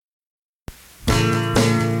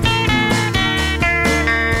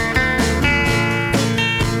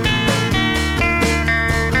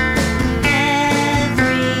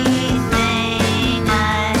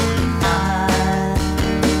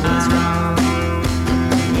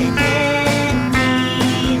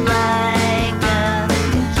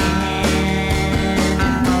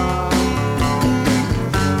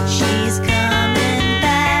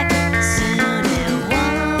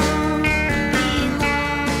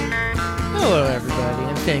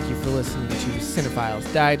Thank you for listening to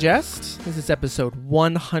Cinephiles Digest. This is episode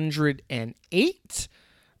 108.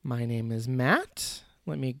 My name is Matt.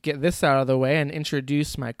 Let me get this out of the way and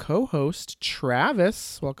introduce my co-host,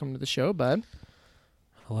 Travis. Welcome to the show, bud.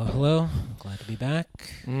 Hello, hello. Glad to be back.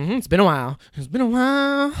 It's been a while. It's been a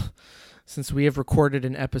while since we have recorded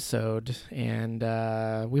an episode, and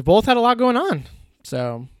we've both had a lot going on.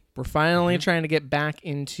 So we're finally trying to get back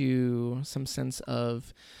into some sense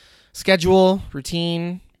of schedule,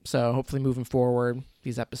 routine. So hopefully moving forward,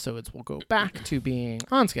 these episodes will go back to being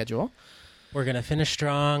on schedule. We're going to finish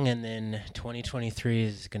strong, and then 2023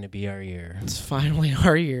 is going to be our year. It's finally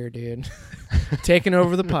our year, dude. Taking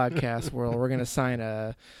over the podcast world. We're going to sign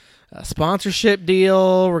a sponsorship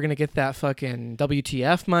deal. We're going to get that fucking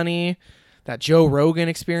WTF money, that Joe Rogan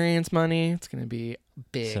experience money. It's going to be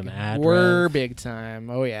big. Some ad We're rev. big time.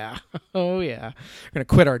 Oh, yeah. Oh, yeah. We're going to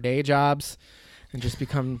quit our day jobs and just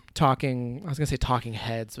become talking, I was going to say talking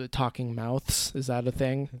heads, but talking mouths. Is that a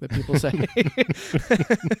thing that people say?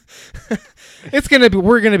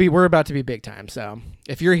 We're about to be big time. So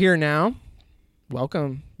if you're here now,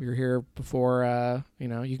 welcome. You're here before,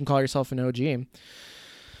 you can call yourself an OG.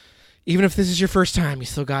 Even if this is your first time, you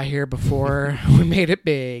still got here before we made it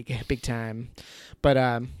big time. But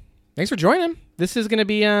thanks for joining. This is going to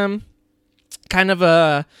be kind of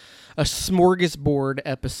a smorgasbord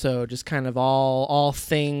episode, just kind of all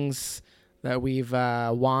things that we've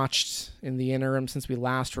watched in the interim since we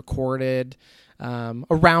last recorded. A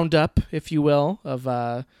roundup, if you will, of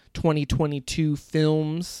 2022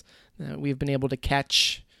 films that we've been able to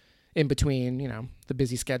catch in between, the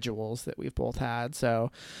busy schedules that we've both had.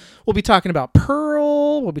 So we'll be talking about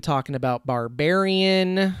Pearl. We'll be talking about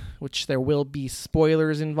Barbarian, which there will be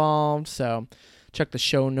spoilers involved. So check the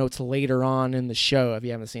show notes later on in the show if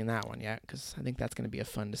you haven't seen that one yet, because I think that's going to be a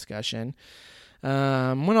fun discussion.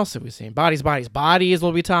 What else have we seen? Bodies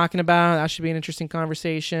we'll be talking about. That should be an interesting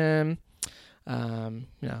conversation. I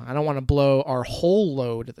don't want to blow our whole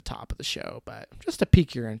load at the top of the show, but just to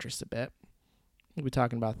pique your interest a bit, we'll be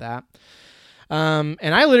talking about that. And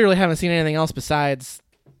I literally haven't seen anything else besides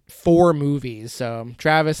 4 movies. So,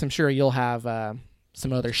 Travis, I'm sure you'll have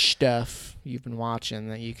some other stuff you've been watching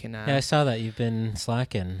that you can... Yeah, I saw that. You've been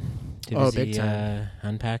slacking. Too busy, big time.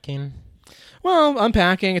 Unpacking? Well,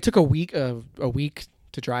 unpacking. It took a week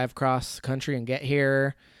to drive across the country and get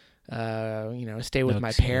here. Stay with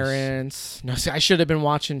my parents. No, see, I should have been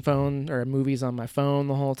watching movies on my phone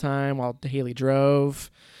the whole time while Haley drove.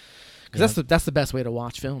 Because that's the best way to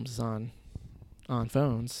watch films is on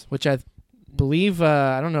phones, which I believe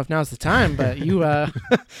I don't know if now's the time, but you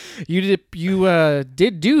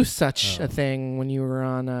did do such a thing when you were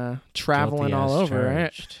on traveling all over,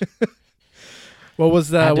 right? What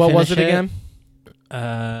was it again?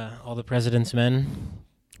 All the President's Men.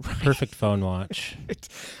 Right. Perfect phone watch.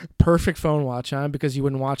 Perfect phone watch, huh? Because you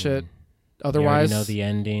wouldn't watch it otherwise. You already know the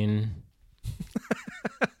ending.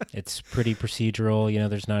 It's pretty procedural.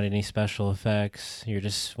 There's not any special effects. You're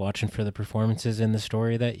just watching for the performances in the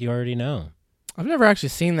story that you already know. I've never actually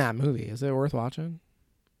seen that movie. Is it worth watching?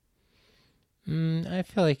 I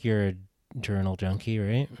feel like you're a journal junkie,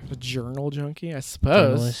 right? A journal junkie, I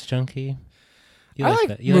suppose. Journalist junkie. I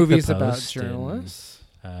like movies about journalists.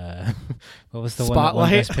 What was the Spotlight?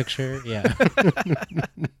 one Best Picture? Yeah.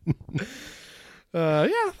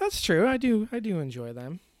 Yeah, that's true. I do enjoy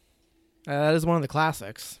them. That is one of the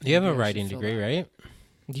classics. You have a writing degree, right?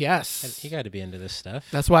 Yes. You got to be into this stuff.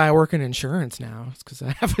 That's why I work in insurance now. It's because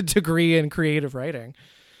I have a degree in creative writing.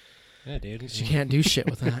 Yeah, dude. You can't do shit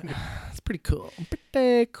with that. It's pretty cool.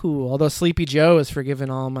 Pretty cool. Although Sleepy Joe has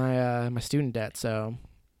forgiven all my my student debt, so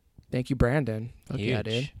thank you, Brandon. Fuck yeah,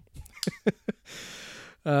 dude.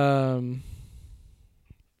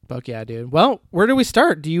 Fuck yeah, dude. Well, where do we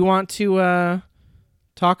start? Do you want to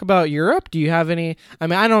talk about Europe? Do you have any? I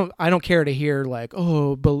mean, I don't care to hear like,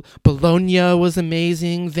 oh, Bologna was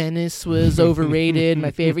amazing, Venice was overrated,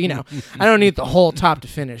 my favorite. I don't need the whole top to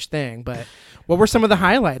finish thing. But what were some of the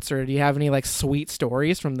highlights, or do you have any like sweet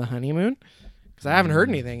stories from the honeymoon? Because I haven't heard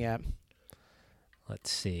anything yet.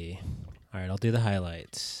 Let's see. All right, I'll do the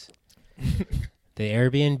highlights. The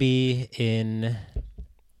Airbnb in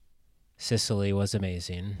Sicily was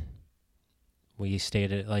amazing. We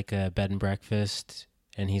stayed at like a bed and breakfast,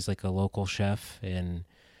 and he's like a local chef and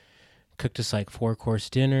cooked us like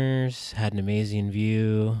 4-course dinners, had an amazing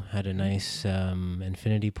view, had a nice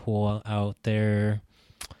infinity pool out there.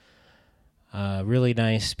 Really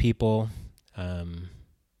nice people.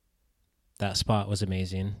 That spot was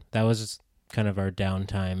amazing. That was kind of our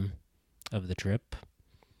downtime of the trip.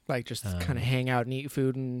 Like just kind of hang out and eat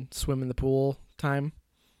food and swim in the pool time?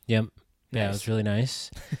 Yep. Nice. Yeah, it was really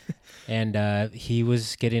nice. And he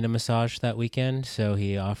was getting a massage that weekend, so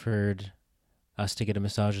he offered us to get a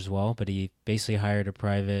massage as well. But he basically hired a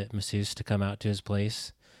private masseuse to come out to his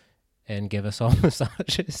place and give us all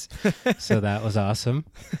massages. So that was awesome.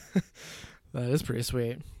 That is pretty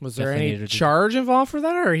sweet. Was there Definitely any needed to- charge involved for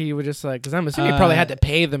that, or he would just like? Because I'm assuming you probably had to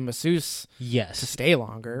pay the masseuse to Yes, stay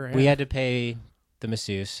longer. Right? we had to pay the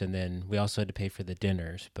masseuse, and then we also had to pay for the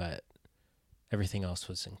dinners, but everything else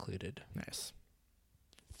was included. Nice.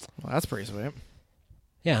 Well, that's pretty sweet.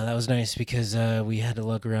 Yeah, that was nice because we had to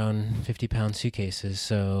lug around 50-pound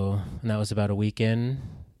suitcases, and that was about a weekend.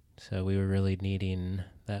 So we were really needing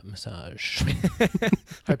that massage.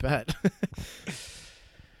 I bet.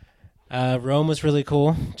 Rome was really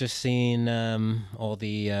cool. Just seeing all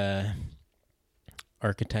the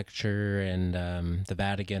architecture, and the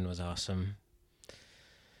Vatican was awesome.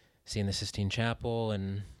 Seeing the Sistine Chapel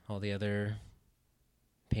and all the other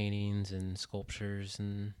paintings and sculptures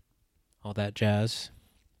and all that jazz.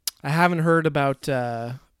 I haven't heard about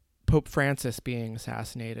Pope Francis being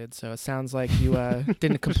assassinated, so it sounds like you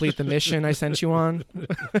didn't complete the mission I sent you on.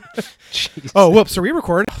 Oh, whoops! Are we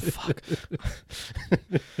recording? Oh, fuck.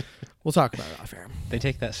 We'll talk about it off air. They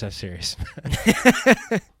take that stuff serious.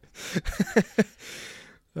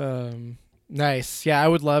 Nice. Yeah, I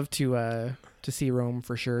would love to see Rome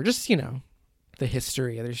for sure. Just the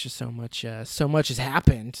history. There's just so much has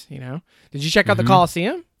happened. Did you check out the Mhm.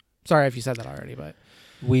 Colosseum? Sorry if you said that already, but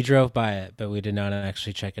We drove by it, but we did not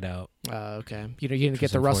actually check it out. okay. You didn't Which get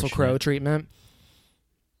was the Russell Crowe unfortunate. treatment.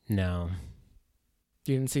 No.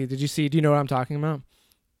 You didn't see? Did you see? Do you know what I'm talking about?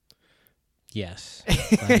 Yes.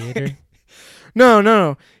 Gladiator?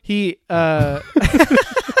 No. He yeah,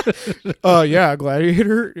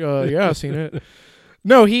 Gladiator. Yeah, I've seen it.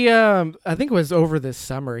 No, he I think it was over this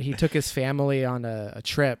summer. He took his family on a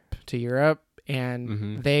trip to Europe, and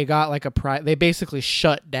Mhm. they got like they basically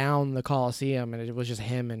shut down the Colosseum, and it was just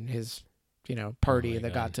him and his party my that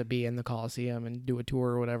God. got to be in the Colosseum and do a tour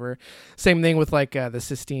or whatever. Same thing with like the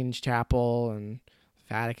Sistine Chapel and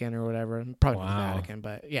Vatican or whatever. Probably not the Wow. Vatican,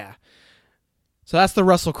 but yeah. So that's the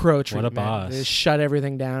Russell Crowe What a treatment. boss. They just shut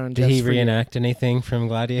everything down. Did just he for you. reenact anything from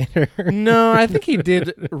Gladiator? No, I think he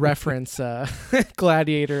did reference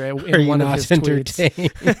Gladiator Are in you one of not his tweets.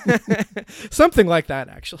 entertained? Something like that,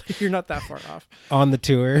 actually. You're not that far off. On the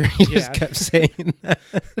tour, he Yeah. just kept saying that.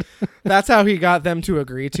 That's how he got them to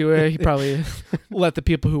agree to it. He probably let the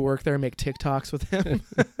people who work there make TikToks with him.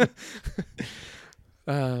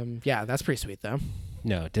 Yeah, that's pretty sweet, though.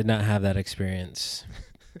 No, did not have that experience.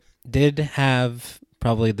 Did have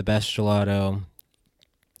probably the best gelato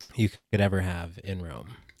you could ever have in Rome.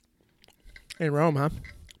 In Rome, huh?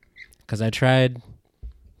 Because I tried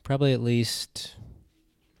probably at least,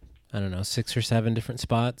 6 or 7 different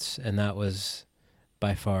spots, and that was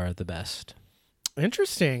by far the best.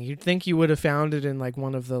 Interesting. You'd think you would have found it in like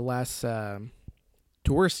one of the less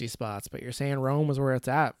touristy spots, but you're saying Rome was where it's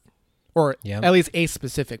at. Or Yep. at least a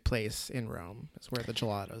specific place in Rome is where the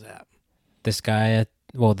gelato's at. This guy,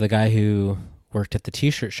 the guy who worked at the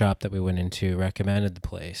t-shirt shop that we went into recommended the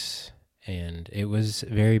place, and it was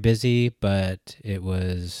very busy, but it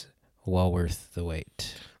was well worth the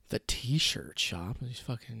wait. The T-shirt shop? Is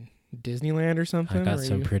fucking Disneyland or something? I got Or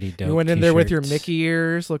some pretty dope you went in there with your t-shirts. Mickey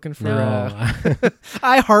ears looking for No,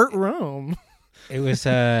 I Heart Rome. it was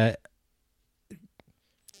they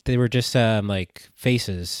were just like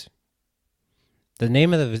faces. The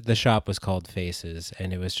name of the shop was called Faces,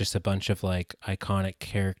 and it was just a bunch of like iconic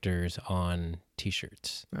characters on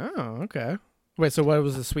t-shirts. Oh, okay. Wait, so what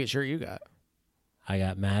was the sweet shirt you got? I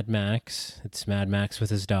got Mad Max. It's Mad Max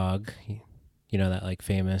with his dog. You know that like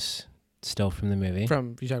famous still from the movie.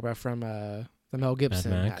 You talk about from the Mel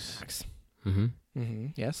Gibson Mad Max. Max. Mm-hmm. Mm-hmm.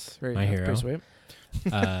 Yes, very My that's hero. pretty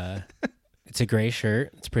sweet. It's a gray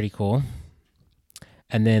shirt. It's pretty cool.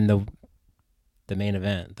 And then the main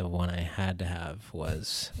event, the one I had to have,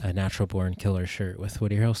 was a Natural Born Killer shirt with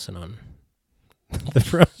Woody Harrelson on the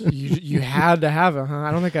front. You had to have it, huh?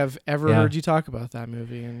 I don't think I've ever Yeah. heard you talk about that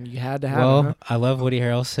movie, and you had to have it. Well, Huh? I love Woody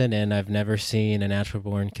Harrelson, and I've never seen a Natural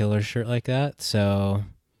Born Killer shirt like that, so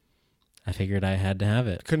I figured I had to have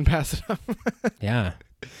it. Couldn't pass it up. Yeah.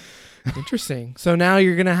 Interesting. So now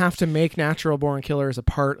you're gonna have to make Natural Born Killers a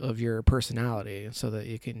part of your personality, so that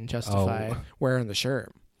you can justify wearing the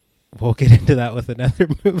shirt. We'll get into that with another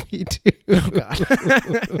movie, too. Oh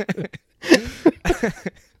God.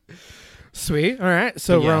 Sweet. All right.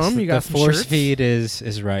 So But yes, Rome, you got the some force shirts? feed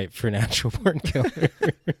is right for Natural Born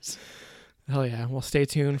Killers. Hell yeah. Well, stay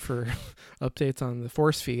tuned for updates on the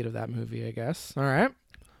force feed of that movie, I guess. All right.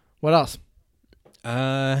 What else?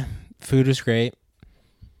 Food was great.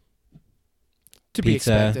 To be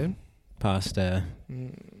Pizza. expected. Pasta.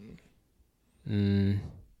 Trying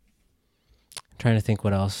to think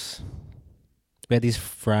what else. We had these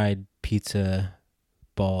fried pizza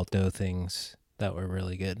ball dough things that were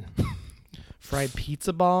really good. Fried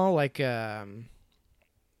pizza ball, like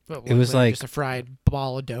It was like just a fried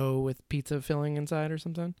ball of dough with pizza filling inside or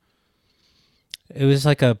something. It was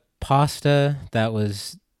like a pasta that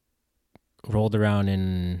was rolled around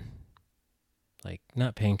in, like,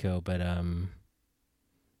 not panko, but kind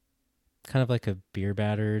of like a beer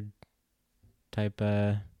battered type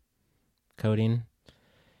coating.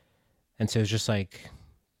 And so it was just like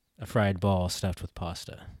a fried ball stuffed with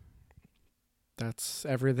pasta. That's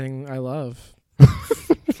everything I love.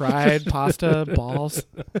 Fried pasta balls.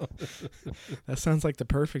 That sounds like the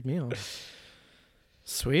perfect meal.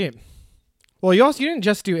 Sweet. Well, you didn't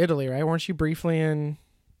just do Italy, right? Weren't you briefly in?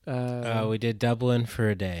 We did Dublin for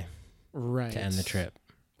a day, right, to end the trip,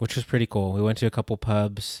 which was pretty cool. We went to a couple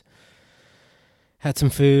pubs, had some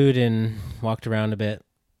food, and walked around a bit.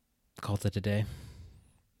 Called it a day.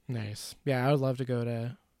 Nice. Yeah, I would love to go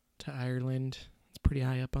to Ireland. It's pretty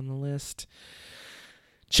high up on the list.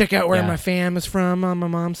 Check out where my fam is from on my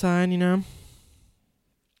mom's side, you know?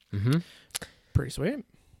 Mm-hmm. Pretty sweet.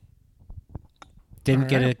 Didn't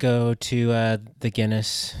get to go to the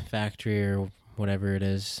Guinness factory or whatever it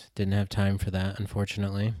is. Didn't have time for that,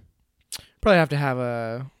 unfortunately. Probably have to have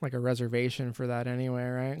a reservation for that anyway,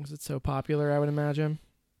 right? Because it's so popular, I would imagine.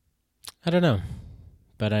 I don't know.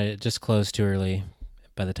 But it just closed too early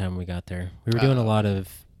by the time we got there. We were doing a lot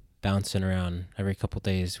of bouncing around. Every couple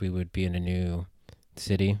days we would be in a new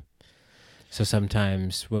city. So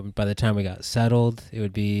sometimes by the time we got settled, it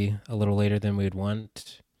would be a little later than we would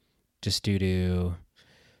want, just due to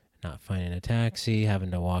not finding a taxi,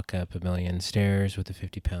 having to walk up a million stairs with a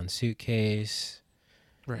 50-pound suitcase.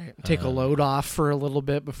 Right. Take a load off for a little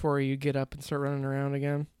bit before you get up and start running around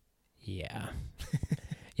again. Yeah.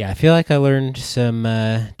 Yeah, I feel like I learned some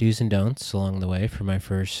do's and don'ts along the way for my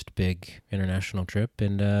first big international trip,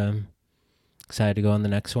 and excited to go on the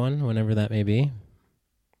next one, whenever that may be.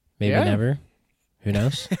 Maybe never. Who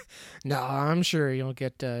knows? No, I'm sure you'll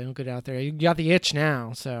get out there. You got the itch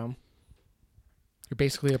now, so you're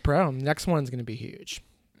basically a pro. Next one's going to be huge.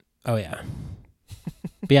 Oh, yeah.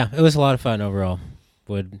 But yeah, it was a lot of fun overall.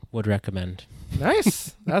 Would recommend.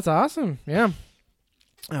 Nice. That's awesome. Yeah.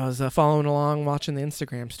 I was following along, watching the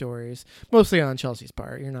Instagram stories, mostly on Chelsea's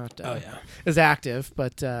part. You're not as active,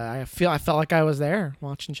 but I felt like I was there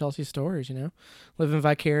watching Chelsea's stories, you know, living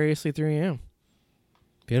vicariously through you.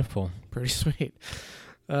 Beautiful. Pretty sweet.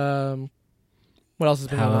 What else has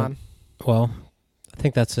been going on? Well, I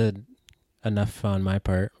think that's enough on my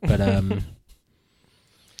part, but how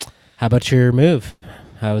about your move?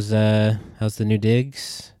 How's the new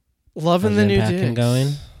digs? Loving the new digs.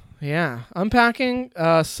 Going? Yeah, unpacking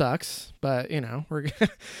sucks, but you know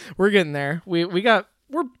we're getting there.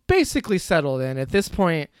 We're basically settled in at this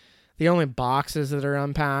point. The only boxes that are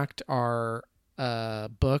unpacked are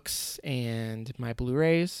books and my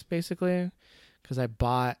Blu-rays, basically, because I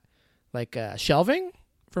bought like shelving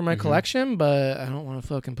for my collection, but I don't want to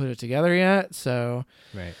fucking put it together yet. So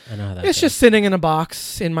right, I know how that it's goes. just sitting in a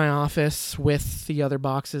box in my office with the other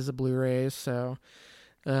boxes of Blu-rays. So.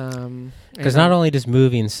 Because not only does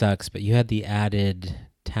moving sucks, but you had the added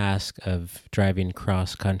task of driving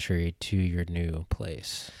cross country to your new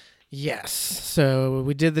place. Yes. So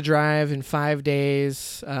we did the drive in 5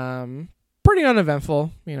 days. Pretty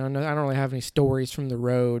uneventful. You know, I don't really have any stories from the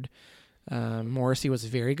road. Morrissey was a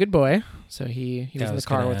very good boy. So he was in the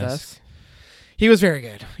car with us. He was very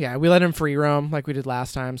good. Yeah, we let him free roam like we did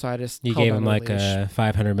last time. So I just you gave him like a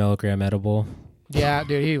 500 milligram edible. Yeah,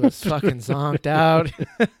 dude, he was fucking zonked out.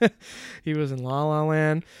 He was in La La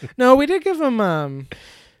Land. No, we did give him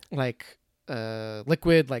like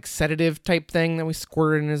liquid, like sedative type thing that we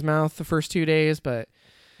squirted in his mouth the first 2 days, but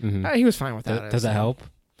he was fine with that. Does that help?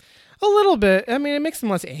 A little bit. I mean, it makes him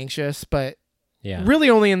less anxious, but really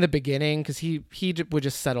only in the beginning because he would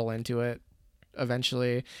just settle into it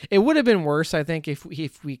eventually. It would have been worse, I think, if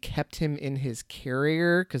we kept him in his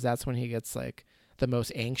carrier, because that's when he gets like the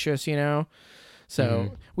most anxious, you know.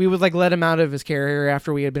 So we would like let him out of his carrier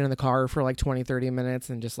after we had been in the car for like 20-30 minutes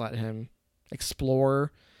and just let him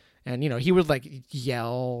explore. And, you know, he would like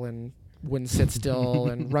yell and wouldn't sit still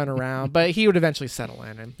and run around, but he would eventually settle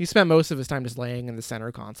in. And he spent most of his time just laying in the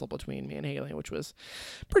center console between me and Haley, which was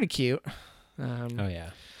pretty cute. Oh, yeah.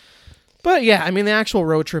 But yeah, I mean, the actual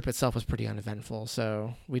road trip itself was pretty uneventful.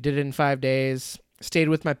 So we did it in 5 days, stayed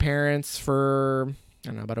with my parents for, I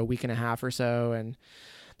don't know, about a week and a half or so. And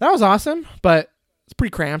that was awesome, but it's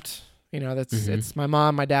pretty cramped. You know, it's my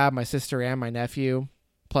mom, my dad, my sister, and my nephew,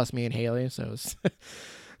 plus me and Haley. So it's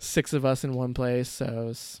 6 of us in one place.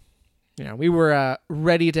 So we were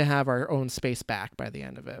ready to have our own space back by the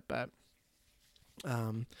end of it, but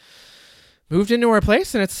moved into our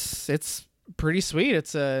place, and it's pretty sweet.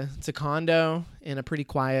 It's a condo in a pretty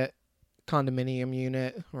quiet condominium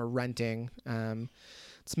unit, or renting.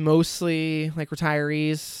 It's mostly like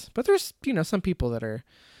retirees, but there's some people that are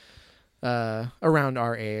around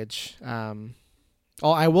our age.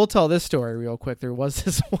 I will tell this story real quick. There was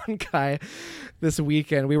this one guy this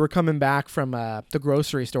weekend. We were coming back from the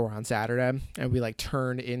grocery store on Saturday, and we like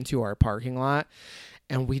turned into our parking lot,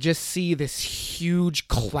 and we just see this huge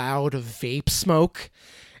cloud of vape smoke.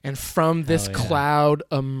 And from this cloud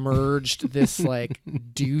emerged this like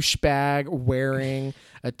douchebag wearing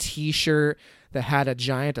a t-shirt that had a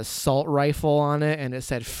giant assault rifle on it, and it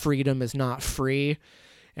said "Freedom is not free."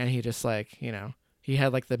 And he just he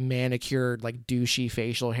had like the manicured, like douchey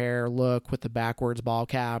facial hair look with the backwards ball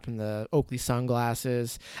cap and the Oakley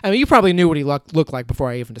sunglasses. I mean, you probably knew what he looked like before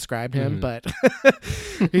I even described him, but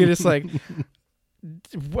he just like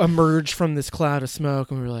emerged from this cloud of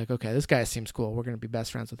smoke, and we were like, okay, this guy seems cool. We're going to be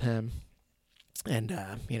best friends with him. And,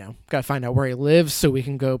 got to find out where he lives so we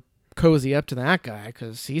can go cozy up to that guy,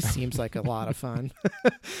 because he seems like a lot of fun.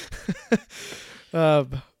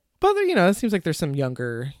 But it seems like there's some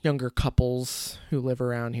younger couples who live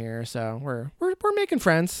around here, so we're making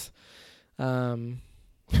friends. Seems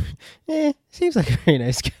like a very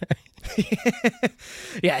nice guy.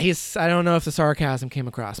 Yeah, I don't know if the sarcasm came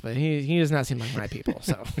across, but he does not seem like my people,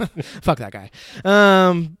 so fuck that guy.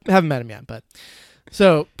 Haven't met him yet, but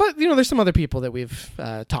there's some other people that we've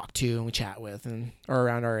talked to and we chat with and are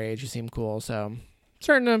around our age who seem cool, so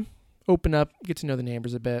starting to open up, get to know the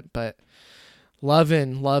neighbors a bit, but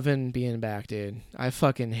loving being back, dude. I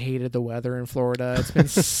fucking hated the weather in Florida. It's been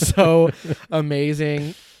so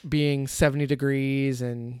amazing being 70 degrees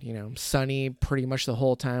and, sunny pretty much the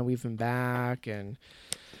whole time we've been back, and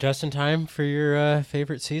just in time for your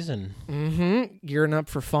favorite season. Mm-hmm. Gearing up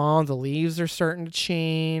for fall. The leaves are starting to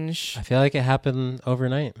change. I feel like it happened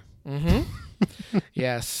overnight. Mm-hmm.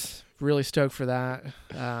 Yes. Really stoked for that.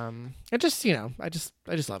 I just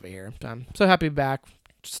love it here. I'm so happy to be back.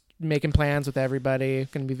 Just making plans with everybody.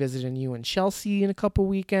 Going to be visiting you in Chelsea in a couple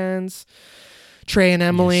weekends. Trey and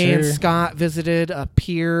Emily and Scott visited up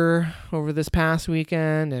here over this past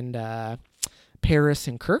weekend, and Paris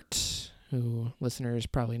and Kurt, who listeners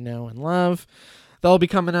probably know and love, they'll be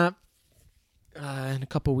coming up in a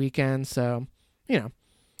couple weekends. So,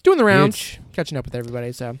 doing the rounds, catching up with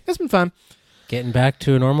everybody. So it's been fun. Getting back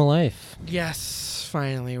to a normal life. Yes,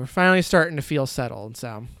 finally. We're finally starting to feel settled.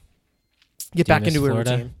 So get back into a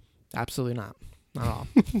routine. Absolutely not. Not at all.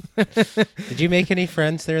 Did you make any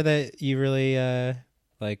friends there that you really are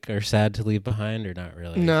sad to leave behind, or not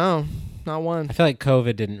really? No, not one. I feel like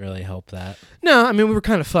COVID didn't really help that. No, I mean, we were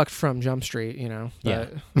kind of fucked from Jump Street, Yeah.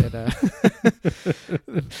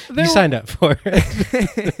 You signed up for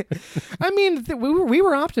it. I mean, we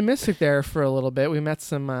were optimistic there for a little bit. We met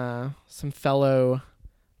some fellow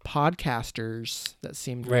podcasters that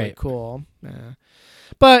seemed really cool.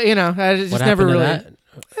 But I just what never happened to really. that?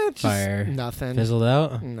 Fire nothing. Fizzled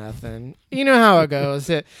out? Nothing. You know how it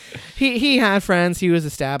goes. He had friends. He was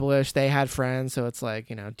established. They had friends. So it's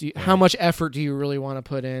like, how much effort do you really want to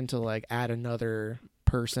put in to like add another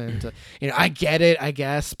person to, I get it, I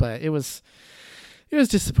guess, but it was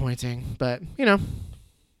disappointing. But, to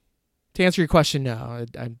answer your question, no,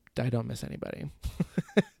 I don't miss anybody.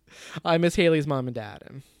 I miss Haley's mom and dad,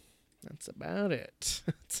 and that's about it.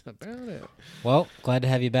 That's about it. Well, glad to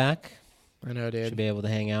have you back. I know, dude. Should be able to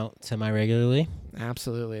hang out semi-regularly.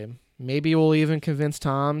 Absolutely. Maybe we'll even convince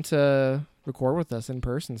Tom to record with us in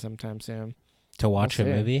person sometime soon. To watch a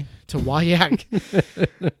movie? Yeah.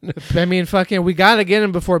 I mean, we got to get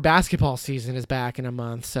him before basketball season is back in a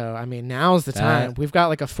month. So, I mean, now's the time. We've got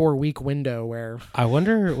like a 4-week window where... I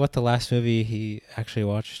wonder what the last movie he actually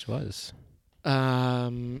watched was.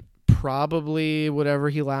 Probably whatever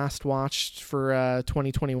he last watched for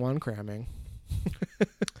 2021 cramming.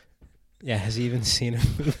 Yeah, has he even seen a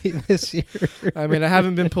movie this year? I mean, I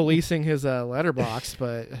haven't been policing his letterbox,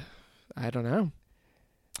 but I don't know.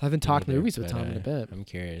 I haven't talked movies with Tom in a bit. I'm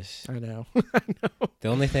curious. I know. The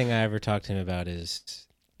only thing I ever talked to him about is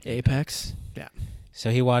Apex. Yeah.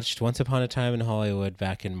 So he watched Once Upon a Time in Hollywood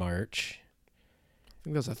back in March. I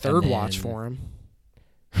think that was a third watch for him.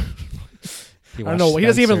 I don't know. He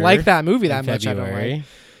doesn't even like that movie that much. February. I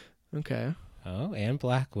don't like. Okay. Oh, and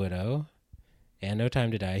Black Widow. And No Time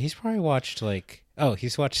to Die. He's probably watched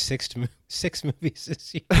he's watched six movies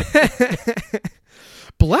this year.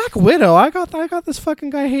 Black Widow. I got this fucking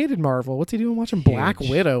guy hated Marvel. What's he doing watching Black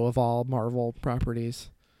Widow of all Marvel properties?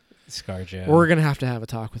 ScarJo. We're gonna have to have a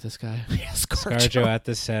talk with this guy. ScarJo at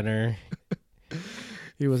the center.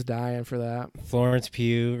 He was dying for that. Florence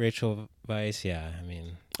Pugh, Rachel Weisz. Yeah, I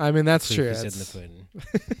mean, that's proof true. is in That's-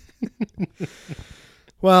 the pudding.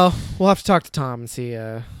 Well, we'll have to talk to Tom and see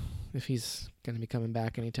if he's going to be coming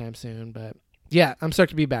back anytime soon. But yeah, I'm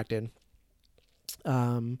stoked to be back, dude.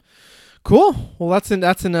 Cool. Well,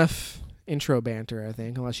 that's enough intro banter, I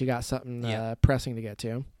think, unless you got something Yeah. pressing to get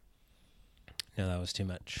to. No, that was too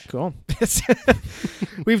much. Cool.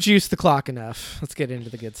 We've juiced the clock enough. Let's get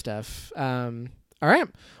into the good stuff. All right.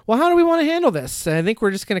 Well, how do we want to handle this? I think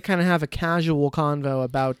we're just going to kind of have a casual convo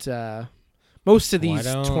about most of Why these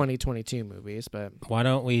don't- 2022 movies, but Why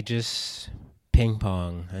don't we just ping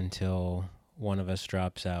pong until one of us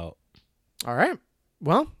drops out? all right.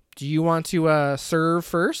 Well, do you want to serve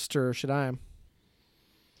first, or should I?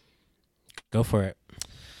 Go for it.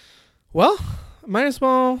 Well, might as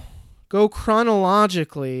well go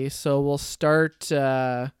chronologically. So we'll start.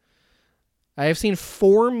 I have seen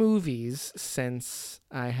 4 movies since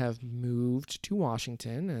I have moved to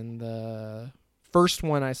Washington, and the first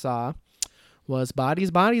one I saw was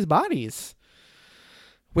Bodies, Bodies, Bodies,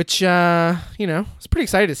 which I was pretty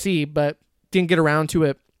excited to see, but didn't get around to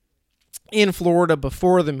it in Florida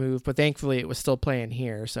before the move. But thankfully, it was still playing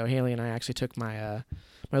here. So Haley and I actually took my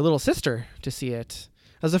my little sister to see it.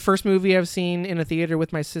 That was the first movie I've seen in a theater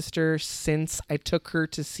with my sister since I took her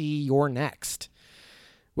to see You're Next.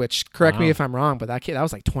 Which, correct me Wow. if I'm wrong, but that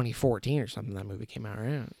was like 2014 or something. That movie came out,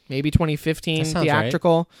 right? Maybe 2015 That sounds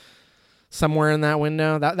theatrical, somewhere in that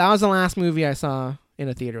window. That was the last movie I saw in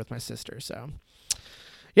a theater with my sister. So,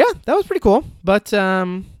 yeah, that was pretty cool. But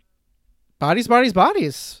Bodies, Bodies,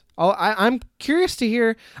 Bodies. I'm curious to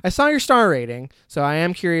hear. I saw your star rating, so I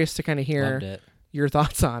am curious to kind of hear Loved it. your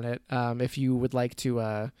thoughts on it. If you would like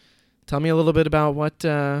to tell me a little bit about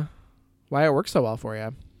why it worked so well for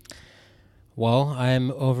you. Well,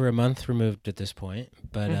 I'm over a month removed at this point,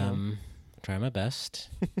 but Mhm. try my best.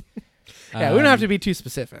 Yeah, we don't have to be too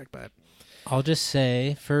specific, but I'll just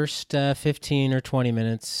say, first 15 or 20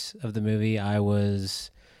 minutes of the movie, I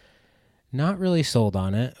was not really sold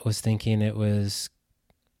on it. Was thinking it was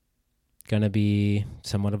going to be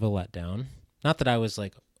somewhat of a letdown. Not that I was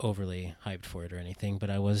like overly hyped for it or anything, but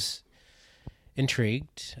I was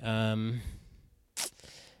intrigued.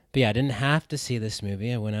 But yeah, I didn't have to see this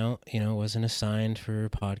movie. I went out, it wasn't assigned for a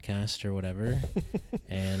podcast or whatever.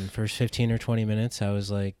 And first 15 or 20 minutes, I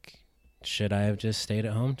was like, should I have just stayed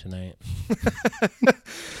at home tonight?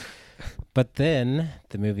 But then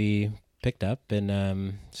the movie picked up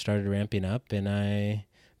and started ramping up, and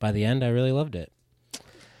by the end, I really loved it.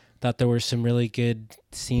 Thought there were some really good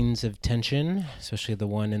scenes of tension, especially the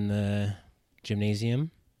one in the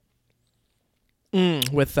gymnasium.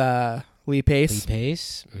 with Lee Pace. Lee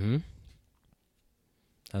Pace. Mm-hmm.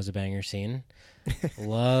 That was a banger scene.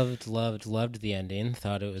 Loved the ending.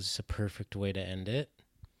 Thought it was a perfect way to end it.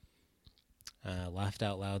 Laughed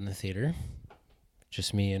out loud in the theater.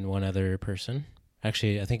 Just me and one other person.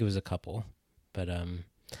 Actually, I think it was a couple. But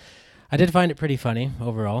I did find it pretty funny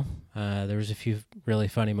overall. There was a few really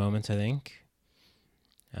funny moments, I think.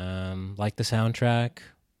 Liked the soundtrack.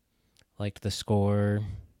 Liked the score.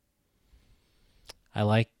 I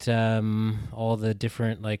liked all the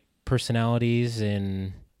different personalities,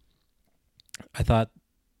 and I thought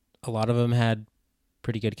a lot of them had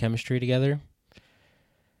pretty good chemistry together.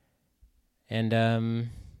 And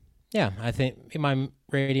yeah, I think my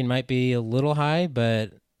rating might be a little high,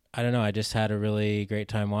 but I don't know. I just had a really great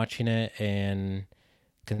time watching it, and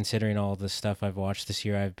considering all the stuff I've watched this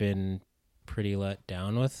year, I've been pretty let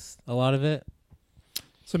down with a lot of it.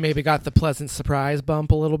 So maybe got the pleasant surprise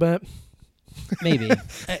bump a little bit. Maybe.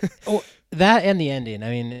 That and the ending. I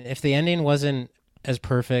mean, if the ending wasn't as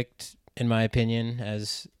perfect, in my opinion,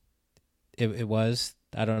 as it was,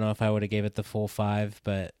 I don't know if I would have gave it the full 5,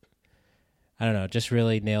 but I don't know. Just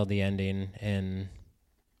really nailed the ending, and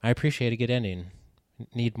I appreciate a good ending.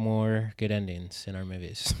 Need more good endings in our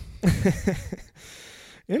movies.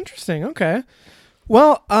 Interesting. Okay.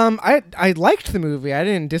 Well, I liked the movie. I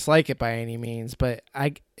didn't dislike it by any means, but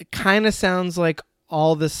it kind of sounds like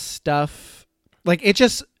all this stuff, like it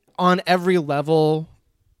just on every level,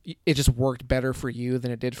 it just worked better for you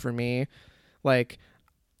than it did for me. Like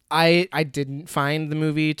I didn't find the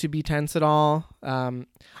movie to be tense at all.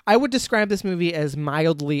 I would describe this movie as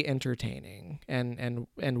mildly entertaining and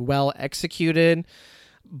well executed,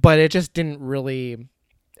 but it just didn't really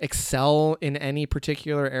excel in any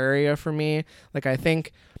particular area for me. Like I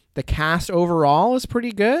think the cast overall is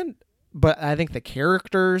pretty good, but I think the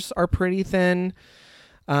characters are pretty thin.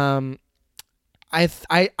 I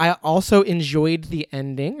also enjoyed the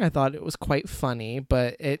ending. I thought it was quite funny,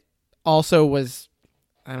 but it also was,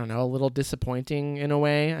 I don't know, a little disappointing in a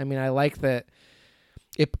way. I mean, I like that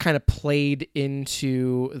it kind of played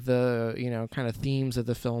into the, kind of themes of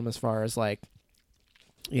the film as far as like,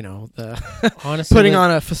 the Honestly, putting on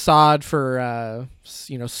a facade for,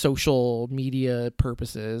 social media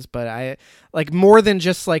purposes. But I like more than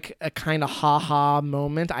just like a kind of ha-ha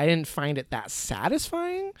moment. I didn't find it that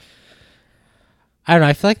satisfying. I don't know.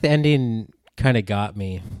 I feel like the ending kind of got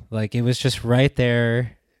me. Like it was just right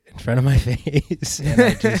there in front of my face, and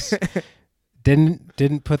I just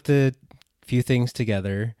didn't put the few things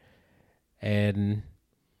together. And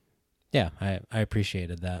yeah, I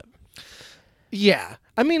appreciated that. Yeah.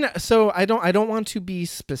 I mean, so I don't want to be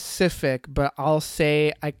specific, but I'll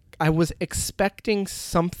say I was expecting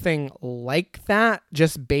something like that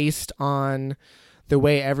just based on the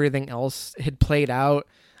way everything else had played out.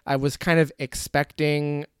 I was kind of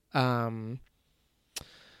expecting let's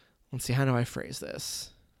see, how do I phrase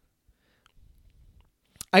this?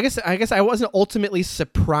 I guess I wasn't ultimately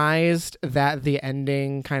surprised that the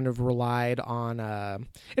ending kind of relied on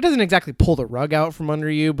it doesn't exactly pull the rug out from under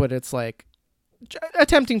you, but it's like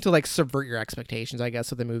attempting to like subvert your expectations, I guess,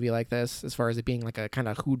 with a movie like this, as far as it being like a kind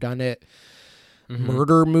of whodunit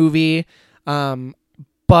murder movie.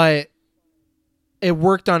 But it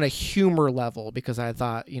worked on a humor level because I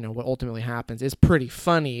thought, what ultimately happens is pretty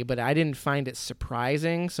funny, but I didn't find it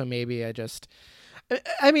surprising. So maybe I just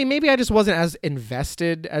wasn't as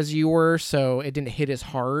invested as you were, so it didn't hit as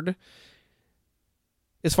hard.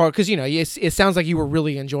 As far, because, it sounds like you were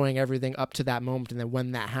really enjoying everything up to that moment, and then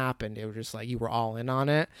when that happened, it was just like you were all in on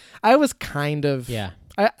it. I was kind of... Yeah.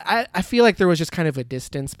 I feel like there was just kind of a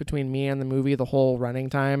distance between me and the movie the whole running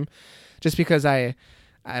time, just because I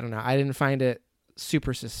don't know, I didn't find it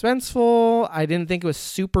super suspenseful. I didn't think it was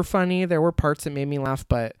super funny. There were parts that made me laugh,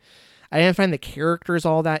 but I didn't find the characters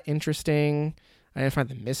all that interesting. I didn't find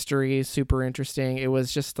the mystery super interesting. It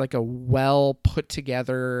was just like a well put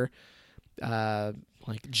together...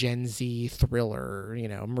 like Gen Z thriller,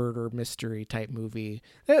 murder mystery type movie.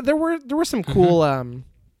 There were some cool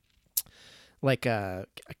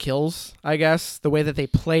kills, I guess. The way that they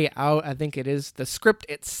play out, I think the script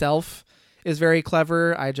itself is very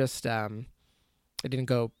clever. I just it didn't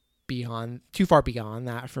go too far beyond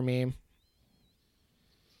that for me.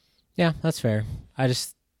 Yeah, that's fair.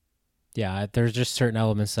 There's just certain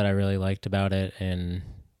elements that I really liked about it and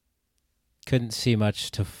couldn't see much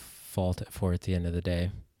to fault it for at the end of the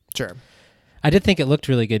day. Sure. I did think it looked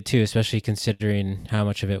really good too, especially considering how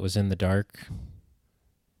much of it was in the dark.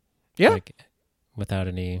 Yeah. Like, without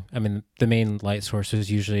any... I mean, the main light source was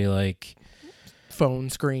usually like... phone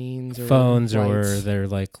screens or phones lights. Or they're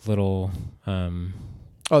like little...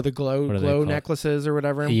 the glow necklaces or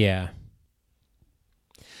whatever. Yeah.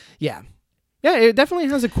 Yeah. Yeah, it definitely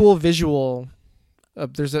has a cool visual...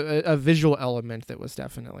 there's a visual element that was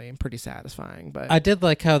definitely pretty satisfying. But I did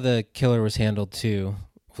like how the killer was handled too.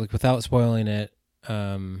 Like, without spoiling it,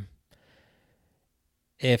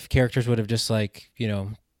 if characters would have just like,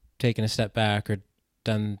 taken a step back or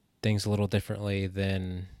done things a little differently,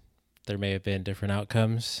 then there may have been different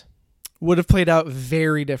outcomes. Would have played out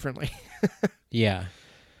very differently. Yeah.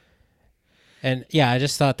 And yeah, I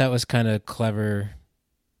just thought that was kind of clever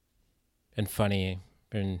and funny,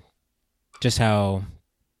 and just how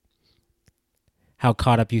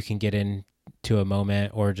caught up you can get into a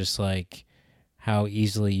moment, or just like how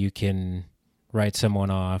easily you can write someone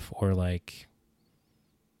off or like,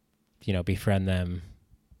 befriend them.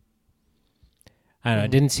 I don't know.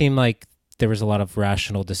 It didn't seem like there was a lot of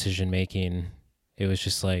rational decision making. It was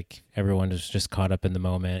just like everyone was just caught up in the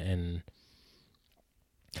moment. And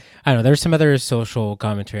I don't know. There's some other social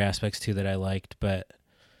commentary aspects too that I liked, but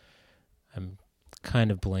I'm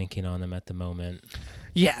kind of blanking on them at the moment.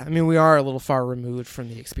 Yeah, I mean, we are a little far removed from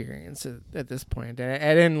the experience at this point. It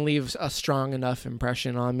didn't leave a strong enough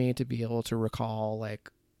impression on me to be able to recall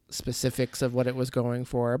like specifics of what it was going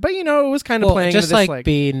for. But it was kind of playing just this, like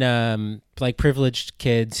being like privileged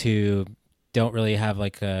kids who don't really have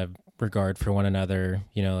like a regard for one another.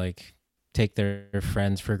 Like take their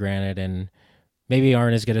friends for granted and maybe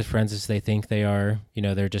aren't as good as friends as they think they are.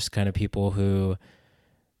 They're just kind of people who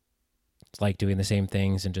like doing the same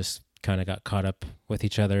things and just kind of got caught up with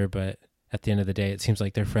each other, but at the end of the day it seems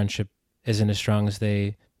like their friendship isn't as strong as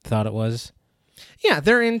they thought it was. Yeah,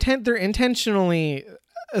 they're intentionally,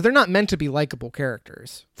 they're not meant to be likable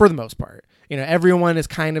characters for the most part. Everyone is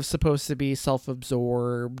kind of supposed to be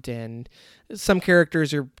self-absorbed, and some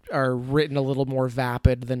characters are written a little more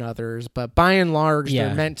vapid than others, but by and large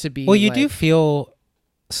they're meant to be. Well, you do feel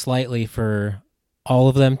slightly for all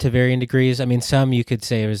of them to varying degrees. I mean, some you could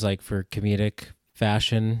say it was like for comedic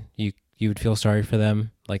fashion, you would feel sorry for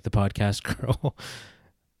them, like the podcast girl.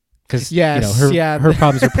 because Yes, her yeah. her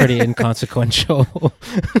problems are pretty inconsequential.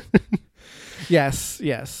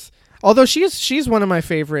 Yes. Although she's one of my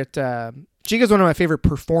favorite. She gives one of my favorite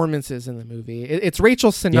performances in the movie. It's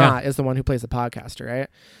Rachel Sennott is the one who plays the podcaster,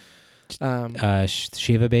 right?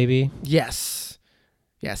 Shiva Baby. Yes.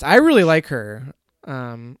 I really like her.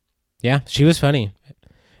 Yeah, she was funny,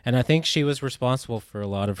 and I think she was responsible for a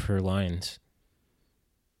lot of her lines.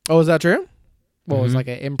 Oh, is that true? Well, it was Mhm. like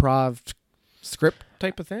an improv script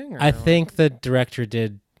type of thing? Or I think the director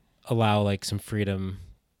did allow like some freedom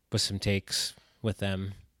with some takes with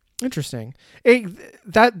them. Interesting.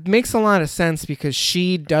 That makes a lot of sense because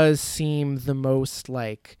she does seem the most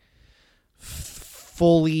like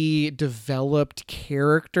fully developed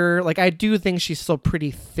character. Like I do think she's still pretty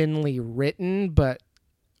thinly written, but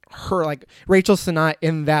her like Rachel Sennott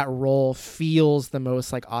in that role feels the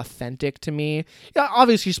most like authentic to me. Yeah,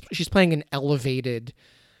 obviously she's playing an elevated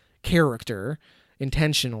character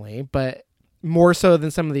intentionally, but more so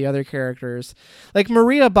than some of the other characters. Like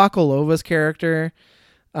Maria Bakalova's character,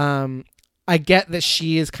 I get that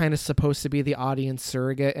she is kind of supposed to be the audience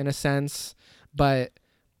surrogate in a sense, but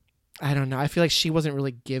I don't know. I feel like she wasn't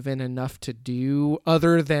really given enough to do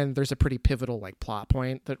other than there's a pretty pivotal like plot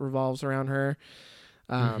point that revolves around her.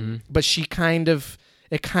 But she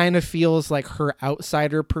it kind of feels like her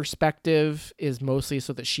outsider perspective is mostly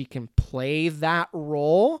so that she can play that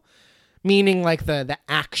role, meaning like the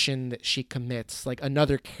action that she commits, like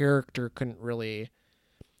another character couldn't really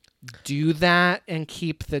do that and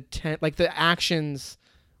keep like the actions.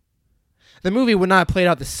 The movie would not have played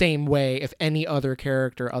out the same way if any other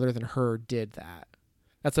character other than her did that.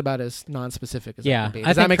 That's about as non-specific as I can be.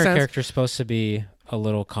 Does that think make her sense? character's supposed to be a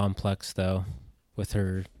little complex though, with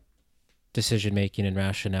her decision making and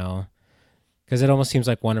rationale, because it almost seems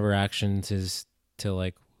like one of her actions is to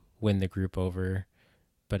like win the group over,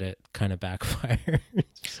 but it kind of backfires.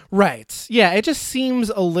 Right. Yeah, it just seems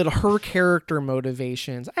a little her character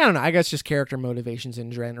motivations. I don't know. I guess just character motivations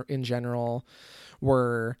in general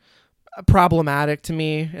were problematic to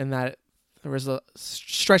me, and that there was a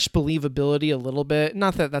stretched believability a little bit.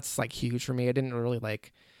 Not that that's like huge for me. It didn't really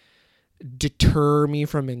like deter me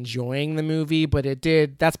from enjoying the movie, but it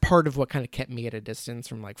did. That's part of what kind of kept me at a distance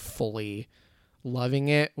from like fully loving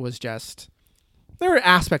it. Was just there were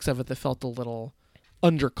aspects of it that felt a little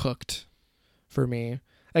undercooked for me.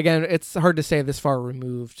 Again, it's hard to say this far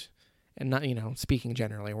removed, and not speaking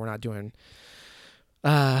generally, we're not doing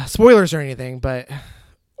spoilers or anything, but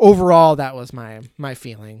overall that was my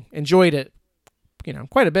feeling. Enjoyed it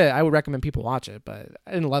quite a bit. I would recommend people watch it, but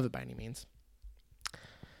I didn't love it by any means.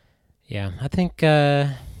 Yeah, I think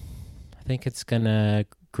it's gonna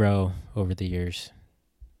grow over the years.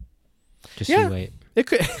 Just you wait. It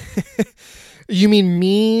could. You mean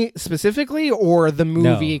me specifically, or the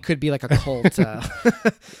movie could be like a cult,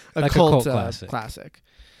 like cult a cult classic?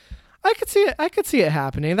 I could see it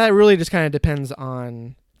happening. That really just kind of depends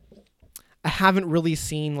on. I haven't really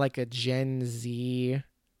seen like a Gen Z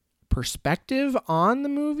perspective on the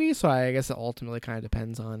movie, so I guess it ultimately kind of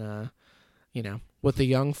depends on what the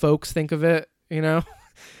young folks think of it.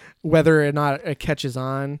 Whether or not it catches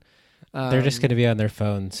on. They're just going to be on their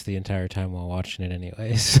phones the entire time while watching it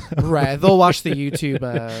anyways. Right. They'll watch the YouTube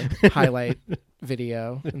highlight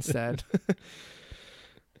video instead.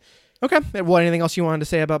 Okay. Well, anything else you wanted to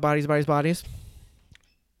say about Bodies?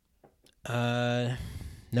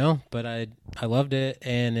 No, but I loved it,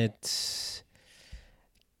 and it's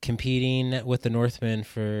competing with The Northman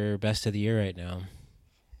for best of the year right now.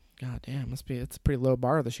 God damn, it's a pretty low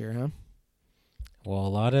bar this year, huh? Well, a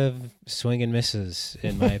lot of swing and misses,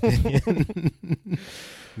 in my opinion.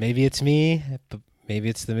 Maybe it's me, but maybe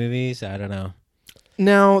it's the movies. I don't know.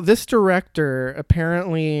 Now, this director,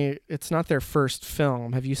 apparently, it's not their first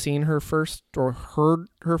film. Have you seen her first or heard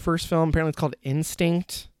her first film? Apparently, it's called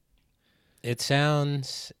Instinct. It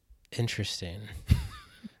sounds interesting.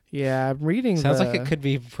 Yeah, I'm reading. Sounds like it could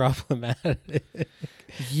be problematic.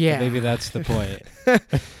 Yeah. Maybe that's the point.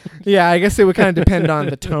 Yeah, I guess it would kind of depend on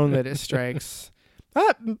the tone that it strikes.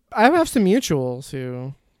 I have some mutuals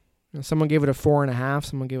who, someone gave it a 4.5,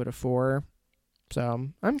 someone gave it a 4. So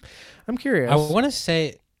I'm curious. I want to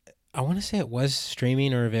say it was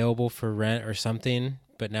streaming or available for rent or something,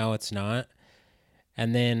 but now it's not.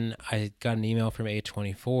 And then I got an email from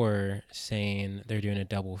A24 saying they're doing a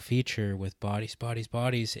double feature with Bodies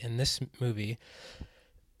in this movie.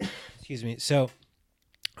 Excuse me. So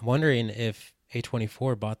I'm wondering if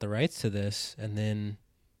A24 bought the rights to this and then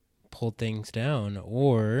pulled things down,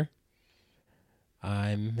 or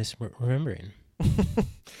I'm misremembering.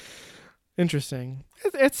 Interesting.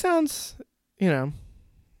 It sounds,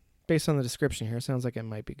 based on the description here, it sounds like it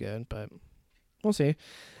might be good, but we'll see.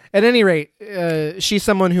 At any rate, she's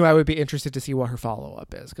someone who I would be interested to see what her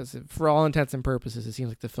follow-up is, because for all intents and purposes, it seems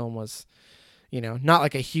like the film was, not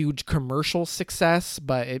like a huge commercial success,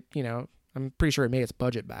 but it, I'm pretty sure it made its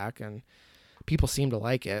budget back, and people seem to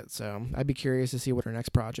like it. So I'd be curious to see what her next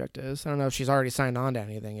project is. I don't know if she's already signed on to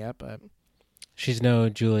anything yet, but She's no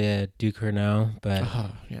Julia Ducournau, but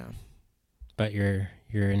yeah. But you're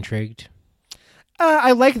intrigued.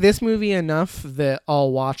 I like this movie enough that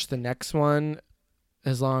I'll watch the next one,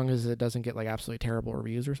 as long as it doesn't get like absolutely terrible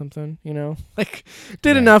reviews or something. Like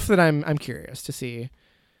did enough that I'm curious to see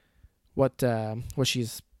what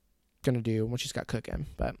she's gonna do, what she's got cooking.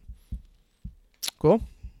 But cool.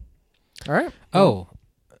 All right. Oh,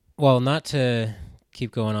 well, not to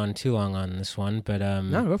keep going on too long on this one, but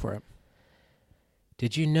no, go for it.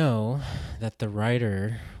 Did you know that the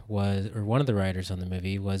writer one of the writers on the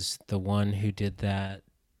movie was the one who did that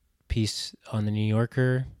piece on the New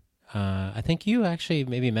Yorker? I think you actually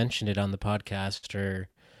maybe mentioned it on the podcast, or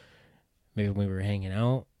maybe when we were hanging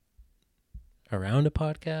out around a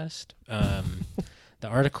podcast. The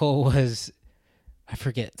article was, I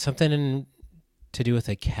forget, something to do with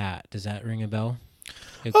a cat. Does that ring a bell?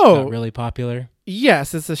 It got really popular.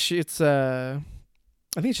 Yes, it's I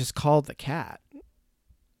think it's just called The Cat.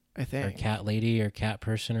 I think. Or Cat Lady or Cat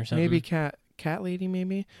Person or something. Maybe Cat Lady,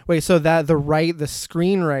 maybe. Wait, so that the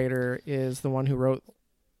screenwriter is the one who wrote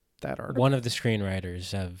that article? One of the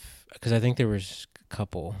screenwriters because I think there was a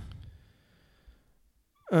couple.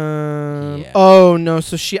 Yeah. Oh no,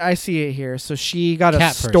 so I see it here. So she got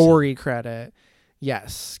Cat a story credit.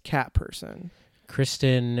 Yes, Cat Person.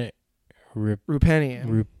 Kristen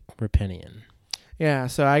Rupenian. Rupenian. Yeah,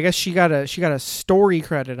 so I guess she got a story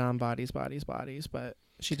credit on Bodies, but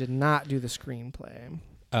she did not do the screenplay.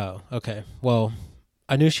 Oh, okay. Well,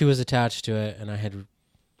 I knew she was attached to it, and I had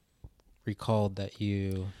recalled that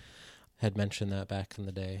you had mentioned that back in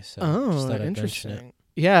the day. So just thought I'd mention it.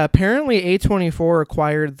 Yeah, apparently A24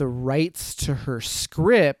 acquired the rights to her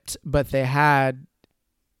script, but it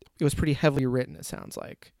was pretty heavily written, it sounds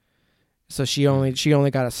like. So she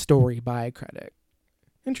only got a story by credit.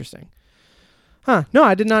 Interesting. Huh. No,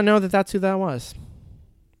 I did not know that that's who that was.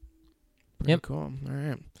 Pretty cool. All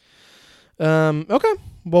right. Okay.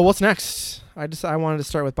 Well, what's next? I wanted to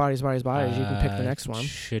start with Bodies. You can pick the next one.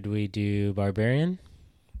 Should we do Barbarian?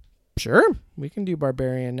 Sure. We can do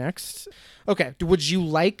Barbarian next. Okay. Would you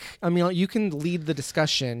like, you can lead the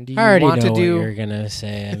discussion. Do you I already want know to do what you're going to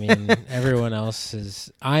say. I mean, everyone else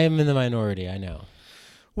I am in the minority, I know.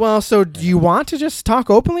 Well, so do you want to just talk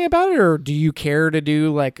openly about it, or do you care to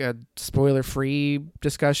do like a spoiler-free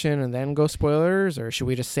discussion and then go spoilers, or should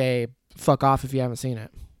we just say fuck off if you haven't seen it?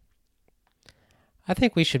 I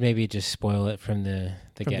think we should maybe just spoil it from the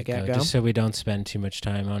get-go, just so we don't spend too much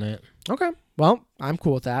time on it. Okay. Well, I'm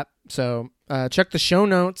cool with that. So check the show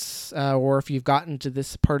notes, or if you've gotten to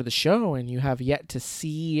this part of the show and you have yet to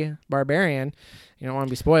see Barbarian, you don't want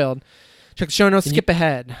to be spoiled, check the show notes, skip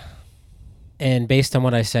ahead. And based on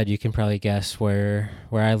what I said, you can probably guess where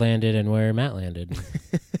I landed and where Matt landed.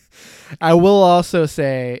 I will also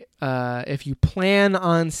say, if you plan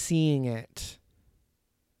on seeing it,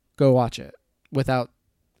 go watch it without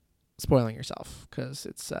spoiling yourself, because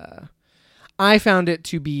it's. I found it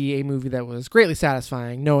to be a movie that was greatly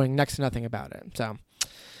satisfying, knowing next to nothing about it. So,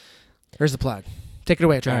 here's the plug. Take it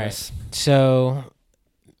away, Travis. All right. So,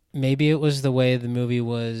 maybe it was the way the movie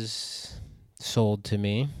was sold to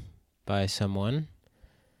me by someone,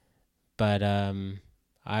 but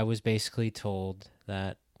I was basically told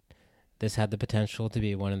that this had the potential to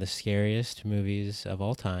be one of the scariest movies of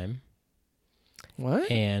all time.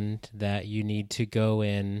 What? And that you need to go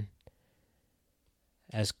in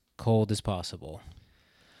as cold as possible.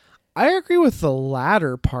 I agree with the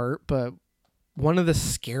latter part, but one of the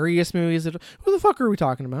scariest movies who the fuck are we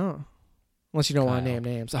talking about? Unless you don't want to name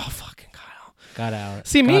names. Oh, fucking Kyle. Gotta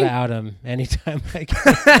out him anytime I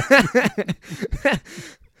can.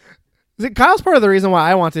 Kyle's part of the reason why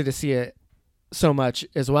I wanted to see it so much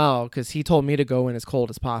as well, because he told me to go in as cold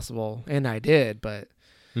as possible, and I did, but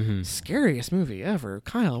scariest movie ever.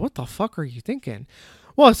 Kyle, what the fuck are you thinking?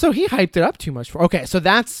 Well, so he hyped it up too much. Okay, so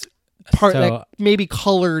that's part that maybe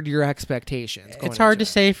colored your expectations. It's hard to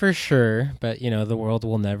say for sure, but the world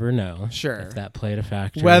will never know. Sure. If that played a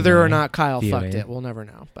factor. Whether or not Kyle fucked it, we'll never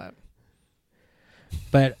know,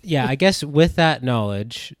 But yeah, I guess with that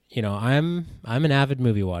knowledge, I'm an avid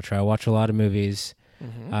movie watcher. I watch a lot of movies.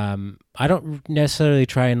 Mm-hmm. I don't necessarily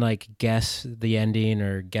try and guess the ending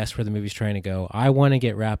or guess where the movie's trying to go. I want to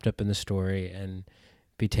get wrapped up in the story and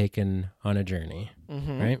be taken on a journey.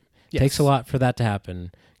 Mm-hmm. Right? Yes. Takes a lot for that to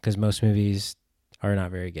happen, because most movies are not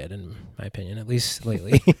very good, in my opinion, at least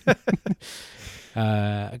lately.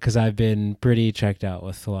 because I've been pretty checked out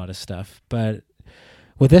with a lot of stuff. But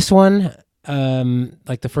with this one,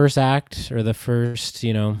 like the first act or the first,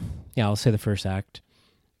 I'll say the first act,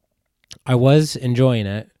 I was enjoying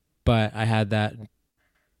it, but I had that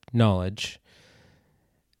knowledge.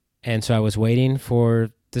 And so I was waiting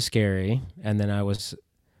for the scary, and then I was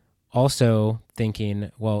also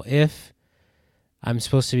thinking, well, if I'm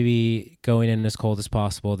supposed to be going in as cold as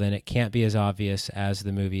possible, then it can't be as obvious as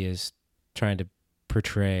the movie is trying to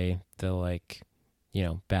portray the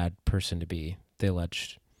bad person to be, the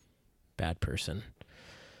alleged bad person.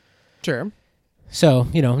 Sure. So,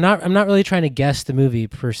 I'm not really trying to guess the movie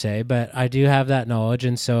per se, but I do have that knowledge,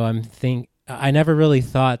 and so I never really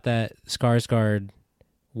thought that Skarsgård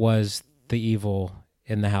was the evil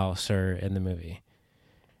in the house or in the movie.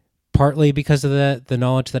 Partly because of the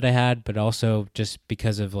knowledge that I had, but also just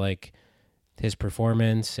because of like his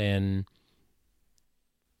performance and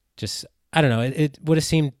just, I don't know, it would have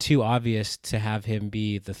seemed too obvious to have him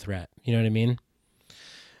be the threat. You know what I mean?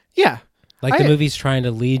 Yeah. Like the movie's trying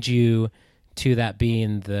to lead you to that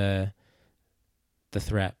being the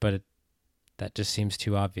threat, but that just seems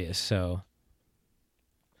too obvious. So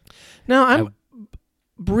now I'm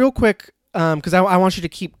real quick, because I want you to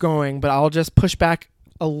keep going, but I'll just push back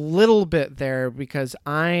a little bit there, because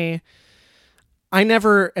I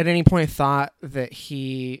never at any point thought that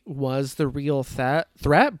he was the real threat,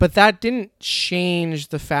 but that didn't change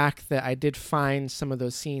the fact that I did find some of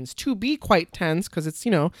those scenes to be quite tense, because it's,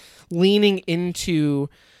 leaning into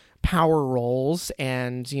power roles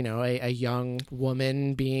and, a young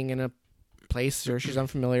woman being in a place where she's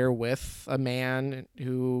unfamiliar with a man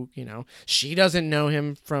who, she doesn't know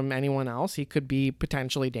him from anyone else. He could be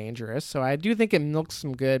potentially dangerous. So I do think it milks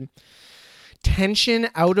some good tension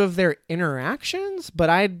out of their interactions, but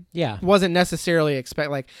I wasn't necessarily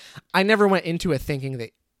I never went into it thinking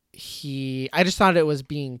that I just thought it was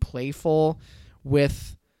being playful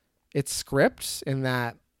with its script, in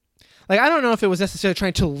that, I don't know if it was necessarily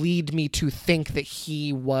trying to lead me to think that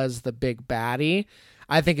he was the big baddie.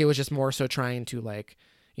 I think it was just more so trying to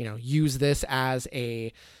use this as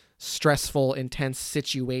a stressful, intense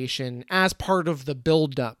situation as part of the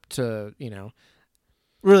build up to,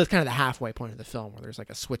 really it's kind of the halfway point of the film where there's like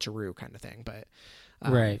a switcheroo kind of thing. But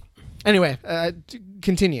right. Anyway,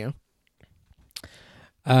 continue.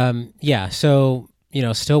 Yeah. So,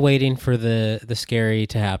 still waiting for the scary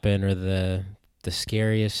to happen, or the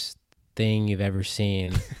scariest thing you've ever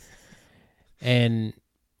seen. And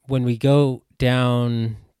when we go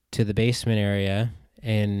down to the basement area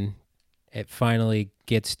and it finally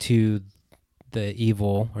gets to the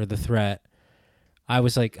evil or the threat, I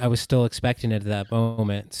was still expecting it at that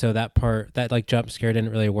moment. So that part, that jump scare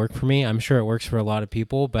didn't really work for me. I'm sure it works for a lot of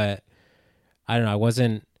people, but I don't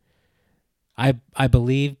know. I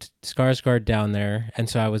believed Skarsgård down there, and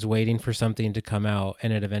so I was waiting for something to come out,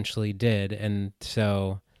 and it eventually did. And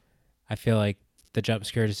so I feel like the jump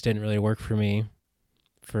scare just didn't really work for me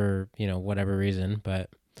for, whatever reason, but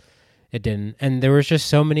it didn't. And there was just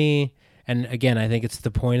so many, and again, I think it's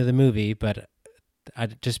the point of the movie, but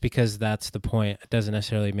just because that's the point, it doesn't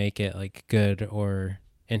necessarily make it good or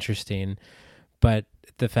interesting. But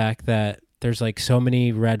the fact that there's so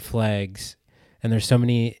many red flags, and there's so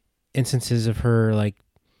many instances of her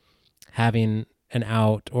having an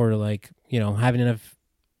out, or having enough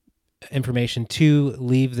information to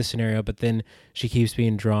leave the scenario, but then she keeps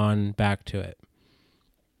being drawn back to it.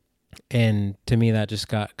 And to me, that just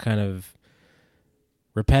got kind of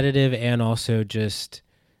repetitive, and also it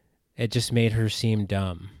just made her seem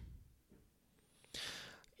dumb.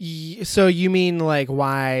 So you mean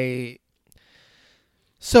why?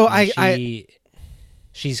 So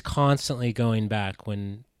she's constantly going back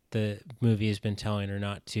when the movie has been telling her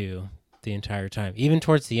not to the entire time. Even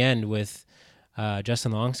towards the end with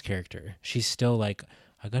Justin Long's character, she's still I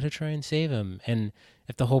gotta try and save him. And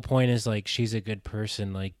if the whole point is she's a good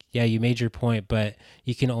person, yeah, you made your point, but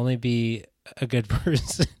you can only be a good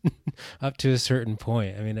person up to a certain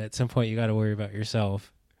point. I mean, at some point you got to worry about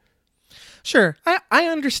yourself. Sure. I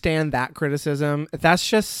understand that criticism. That's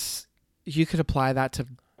just, you could apply that to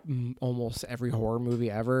almost every horror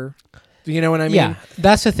movie ever. Do you know what I mean? Yeah,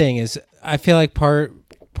 that's the thing, is I feel like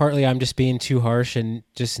partly I'm just being too harsh and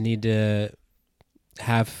just need to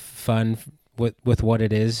have fun with what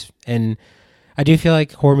it is. And I do feel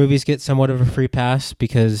like horror movies get somewhat of a free pass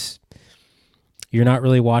because you're not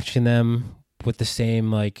really watching them with the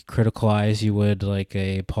same critical eyes you would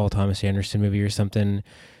a Paul Thomas Anderson movie or something.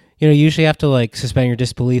 You usually have to suspend your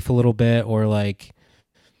disbelief a little bit, or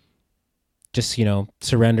just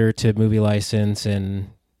surrender to movie license, and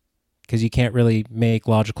because you can't really make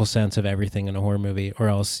logical sense of everything in a horror movie, or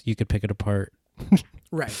else you could pick it apart.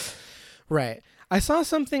 Right. I saw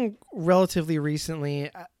something relatively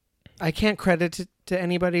recently. I can't credit it to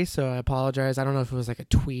anybody, so I apologize. I don't know if it was like a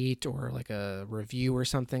tweet or like a review or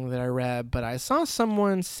something that I read, but I saw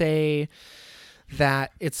someone say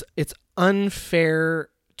that it's unfair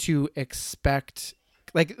to expect,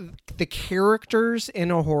 like, the characters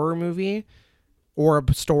in a horror movie or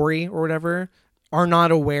a story or whatever are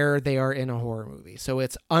not aware they are in a horror movie. So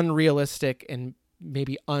it's unrealistic and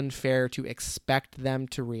maybe unfair to expect them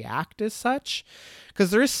to react as such,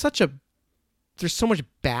 because there's so much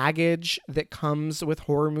baggage that comes with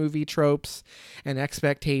horror movie tropes and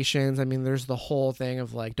expectations. I mean, there's the whole thing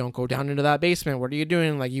of like, don't go down into that basement. What are you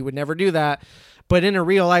doing? Like, you would never do that. But in a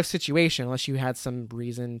real life situation, unless you had some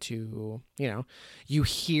reason to, you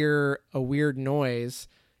hear a weird noise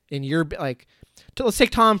in your, like, let's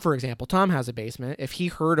take Tom, for example. Tom has a basement. If he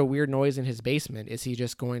heard a weird noise in his basement, is he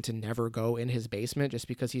just going to never go in his basement just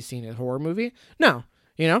because he's seen a horror movie? No.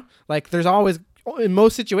 Like, there's always, in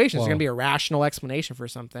most situations, there's going to be a rational explanation for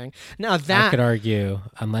something. Now that, I could argue,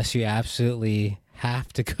 unless you absolutely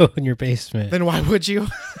have to go in your basement, then why would you?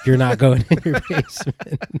 You're not going in your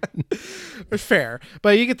basement. Fair.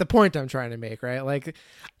 But you get the point I'm trying to make, right? Like, yeah.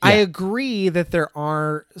 I agree that there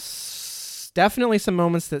are definitely some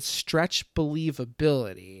moments that stretch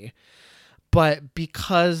believability, but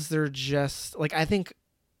because they're just, like, I think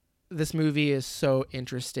this movie is so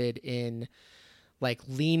interested in, like,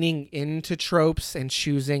 leaning into tropes and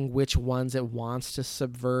choosing which ones it wants to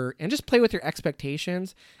subvert and just play with your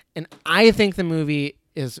expectations. And I think the movie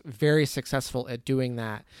is very successful at doing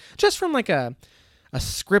that, just from like a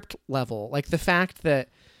script level. Like the fact that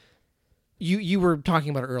you were talking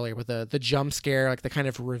about it earlier with the jump scare, like the kind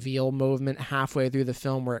of reveal movement halfway through the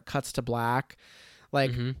film where it cuts to black.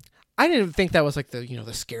 Like, I didn't think that was like the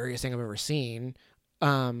scariest thing I've ever seen.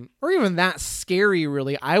 Or even that scary,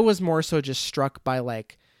 really. I was more so just struck by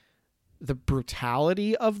like the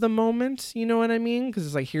brutality of the moment, you know what I mean? Because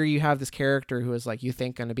it's like, here you have this character who is like, you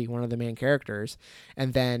think going to be one of the main characters,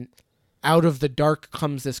 and then out of the dark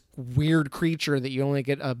comes this weird creature that you only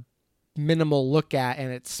get a minimal look at,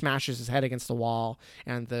 and it smashes his head against the wall,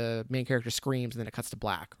 and the main character screams, and then it cuts to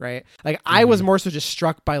black, right? Like, I was more so just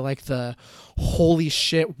struck by like the holy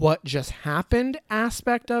shit, what just happened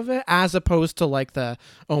aspect of it, as opposed to like the,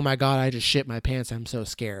 oh my god, I just shit my pants, I'm so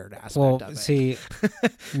scared aspect of it. See,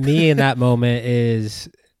 me in that moment is,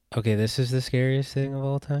 okay, this is the scariest thing of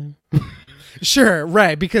all time. Sure,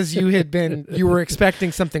 right, because you were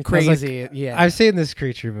expecting something crazy. Like, yeah, I've seen this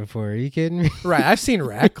creature before. Are you kidding me? Right, I've seen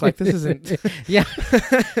Wreck. Like, this isn't. Yeah,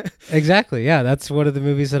 exactly. Yeah, that's one of the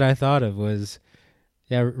movies that I thought of was.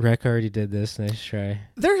 Yeah, Wreck already did this. Nice try.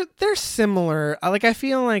 They're similar. Like, I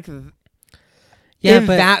feel like. Yeah, in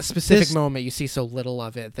but that specific moment, you see so little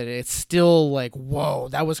of it that it's still like, whoa,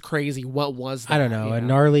 that was crazy. What was that? I don't know. A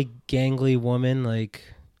gnarly, gangly woman, like,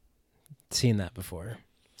 seen that before.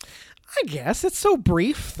 I guess it's so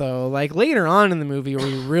brief though. Like, later on in the movie where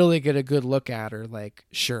you really get a good look at her, like,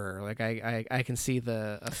 sure, like I can see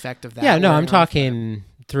the effect of that. Yeah, no, I'm talking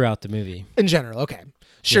throughout the movie. In general, okay.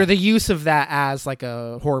 Sure, Yeah. the use of that as like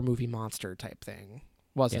a horror movie monster type thing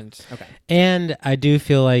wasn't okay. And I do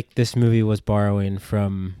feel like this movie was borrowing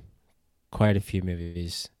from quite a few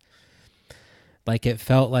movies. Like, it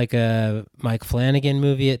felt like a Mike Flanagan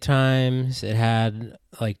movie at times. It had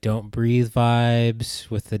like Don't Breathe vibes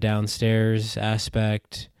with the downstairs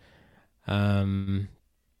aspect. Kind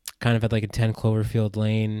of had like a 10 Cloverfield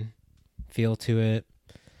Lane feel to it.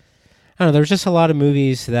 I don't know. There's just a lot of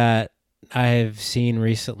movies that I've seen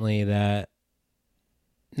recently that,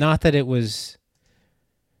 not that it was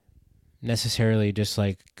necessarily just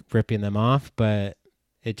like ripping them off, but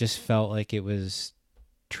it just felt like it was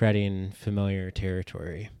treading familiar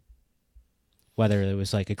territory, whether it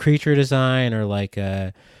was like a creature design or like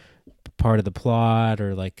a part of the plot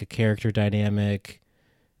or like a character dynamic.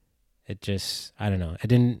 It just, I don't know.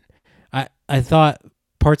 I thought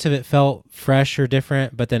parts of it felt fresh or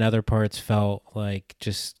different, but then other parts felt like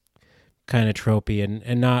just kind of tropey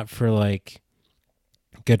and not for like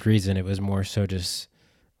good reason. It was more so just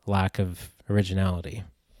lack of originality.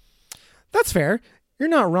 That's fair. You're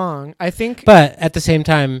not wrong. I think, but at the same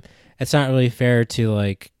time, it's not really fair to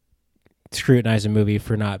like scrutinize a movie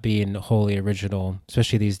for not being wholly original,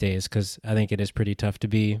 especially these days, because I think it is pretty tough to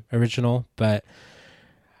be original. But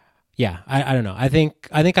yeah, I don't know. I think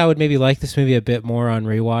I would maybe like this movie a bit more on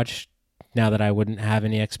rewatch now that I wouldn't have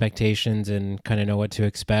any expectations and kind of know what to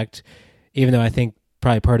expect. Even though I think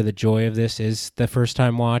probably part of the joy of this is the first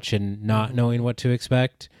time watch and not knowing what to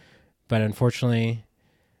expect. But unfortunately,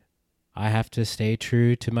 I have to stay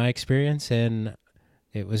true to my experience, and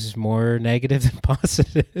it was more negative than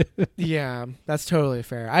positive. Yeah, that's totally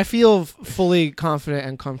fair. I feel fully confident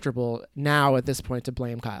and comfortable now at this point to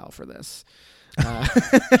blame Kyle for this.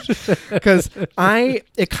 Because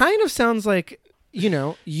it kind of sounds like,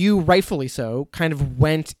 you rightfully so kind of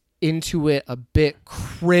went into it a bit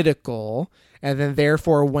critical, and then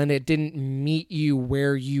therefore when it didn't meet you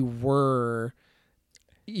where you were,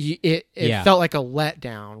 it felt like a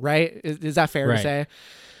letdown, right? Is that fair to say?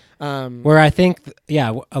 Where I think,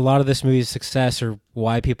 a lot of this movie's success or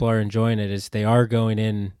why people are enjoying it is they are going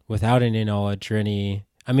in without any knowledge or any.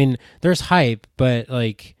 I mean, there's hype, but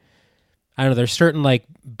like, I don't know, there's certain like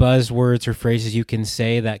buzzwords or phrases you can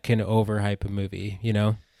say that can overhype a movie,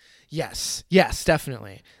 Yes,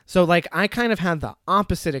 definitely. So like, I kind of had the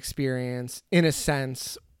opposite experience in a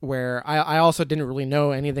sense where I also didn't really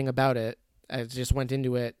know anything about it. I just went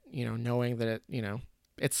into it, knowing that it,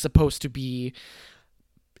 it's supposed to be.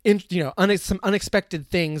 Some unexpected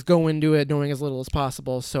things go into it, knowing as little as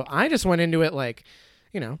possible. So I just went into it like,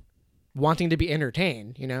 wanting to be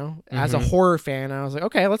entertained. As a horror fan, I was like,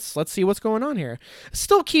 okay, let's see what's going on here.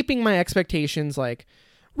 Still keeping my expectations like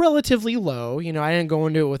relatively low. I didn't go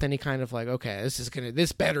into it with any kind of like, okay,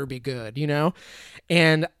 this better be good.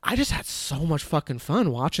 And I just had so much fucking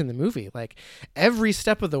fun watching the movie. Like every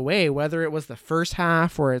step of the way, whether it was the first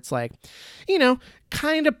half where it's like,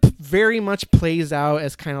 kind of very much plays out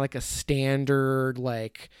as kind of like a standard,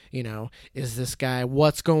 like, is this guy,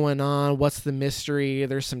 what's going on? What's the mystery?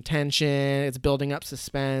 There's some tension. It's building up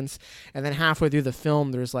suspense. And then halfway through the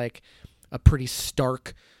film, there's like a pretty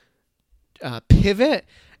stark pivot.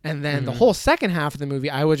 And then the whole second half of the movie,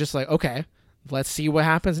 I was just like, okay, let's see what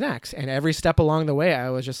happens next. And every step along the way, I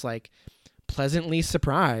was just like pleasantly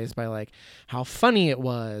surprised by like how funny it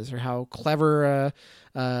was or how clever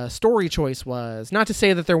story choice was. Not to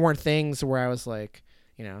say that there weren't things where I was like,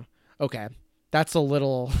 okay, that's a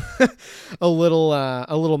little a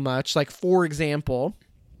little much. Like, for example,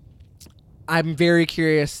 I'm very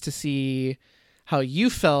curious to see how you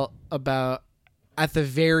felt about at the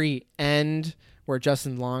very end where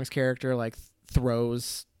Justin Long's character like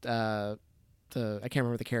throws I can't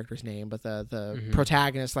remember the character's name, but the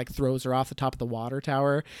protagonist like throws her off the top of the water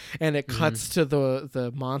tower, and it cuts to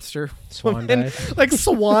the monster Swan woman, dive. like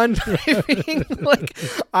swan diving. Like,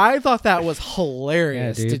 I thought that was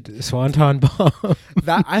hilarious. Yeah, dude. Swanton bomb.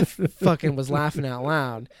 That I fucking was laughing out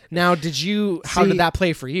loud. Now, how did that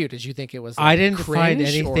play for you? Did you think it was? Like, I didn't find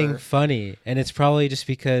anything or? funny, and it's probably just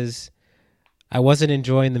because I wasn't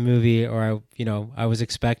enjoying the movie, or I was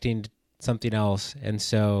expecting something else, and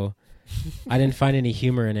so I didn't find any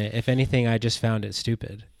humor in it. If anything, I just found it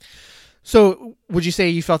stupid. So would you say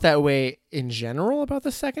you felt that way in general about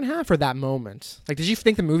the second half, or that moment? Like, did you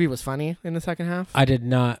think the movie was funny in the second half? I did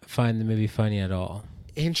not find the movie funny at all.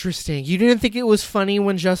 Interesting. You didn't think it was funny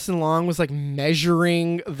when Justin Long was like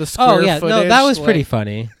measuring the square footage? No, that was pretty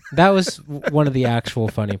funny. That was one of the actual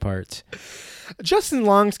funny parts. Justin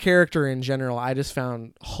Long's character in general, I just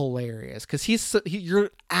found hilarious because you're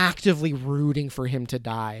actively rooting for him to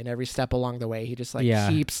die, and every step along the way, he just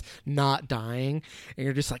keeps not dying, and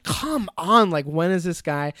you're just like, come on, like, when is this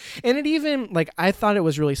guy? And it even like, I thought it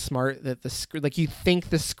was really smart that the script, like, you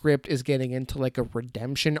think the script is getting into like a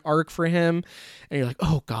redemption arc for him, and you're like,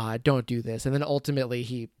 oh God, don't do this, and then ultimately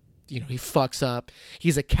he fucks up.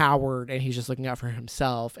 He's a coward and he's just looking out for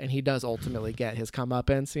himself, and he does ultimately get his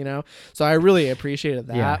comeuppance, So I really appreciated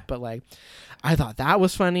that. Yeah. But like, I thought that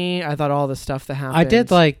was funny. I thought all the stuff that happened. I did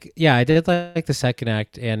like the second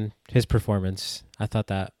act and his performance. I thought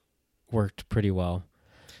that worked pretty well.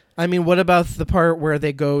 I mean, what about the part where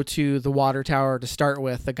they go to the water tower to start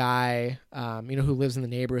with, the guy, who lives in the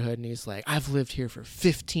neighborhood, and he's like, I've lived here for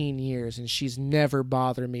 15 years and she's never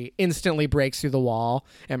bothered me, instantly breaks through the wall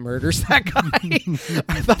and murders that guy.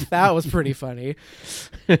 I thought that was pretty funny.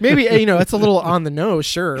 Maybe, it's a little on the nose,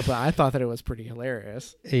 sure, but I thought that it was pretty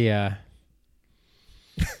hilarious. Yeah.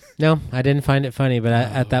 No, I didn't find it funny, but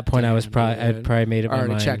at that point, I'd probably made up my mind.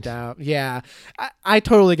 Already checked out. Yeah, I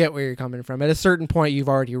totally get where you're coming from. At a certain point, you've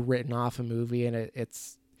already written off a movie, and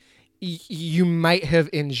it's you might have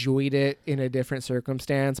enjoyed it in a different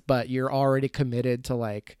circumstance, but you're already committed to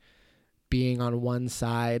like being on one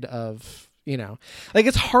side of, like,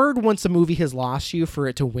 it's hard once a movie has lost you for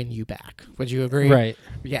it to win you back. Would you agree? Right.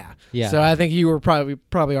 Yeah. Yeah. So I think you were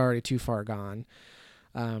probably already too far gone.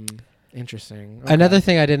 Interesting. Okay. Another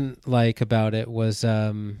thing I didn't like about it was,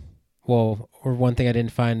 or one thing I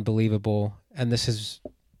didn't find believable, and this is,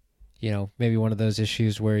 maybe one of those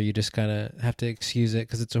issues where you just kind of have to excuse it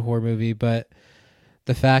because it's a horror movie, but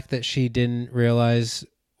the fact that she didn't realize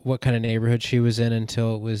what kind of neighborhood she was in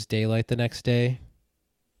until it was daylight the next day.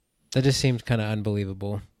 That just seems kind of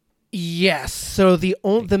unbelievable. Yes. So the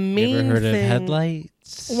main You ever heard thing, of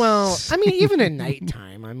headlights? well, I mean, even at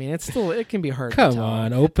nighttime, I mean, it can be hard to Come tell.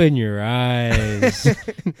 on, open your eyes.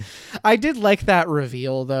 I did like that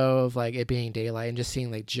reveal though of like it being daylight and just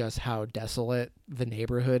seeing like just how desolate the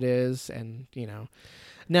neighborhood is, and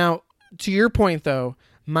now to your point though,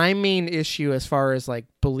 my main issue as far as like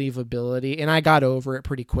believability, and I got over it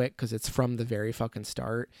pretty quick because it's from the very fucking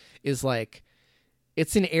start, is like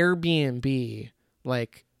it's an Airbnb.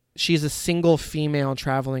 Like she's a single female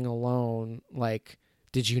traveling alone. Like,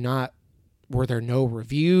 were there no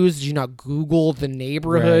reviews? Did you not Google the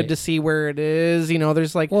neighborhood to see where it is?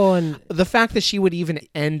 There's like, well, and the fact that she would even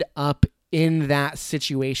end up in that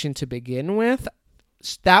situation to begin with,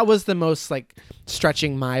 that was the most like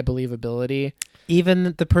stretching my believability.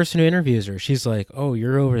 even the person who interviews her, she's like, "Oh,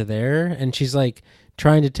 you're over there," and she's like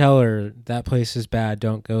trying to tell her that place is bad,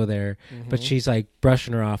 don't go there, but she's like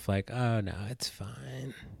brushing her off, like, "Oh no, it's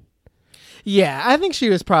fine." Yeah, I think she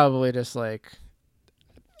was probably just like,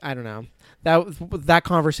 I don't know. That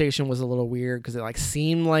conversation was a little weird because it like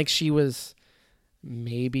seemed like she was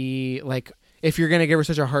maybe like, if you're gonna give her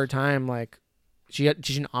such a hard time, like she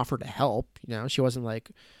didn't offer to help. She wasn't like,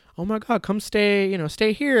 "Oh my god, come stay,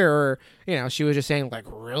 stay here," or she was just saying like,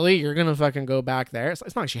 "Really, you're gonna fucking go back there?" It's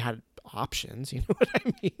not like she had options. You know what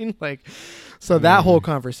I mean? Like, so that whole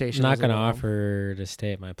conversation. I'm not gonna offer to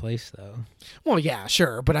stay at my place though. Well, yeah,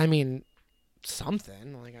 sure, but I mean,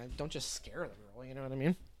 something like, don't just scare the girl. You know what I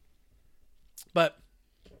mean? But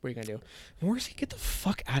what are you gonna do? Morrissey, get the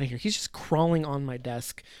fuck out of here! He's just crawling on my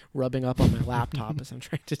desk, rubbing up on my laptop as I'm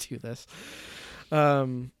trying to do this.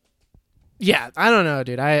 Yeah, I don't know,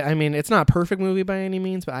 dude. I mean, it's not a perfect movie by any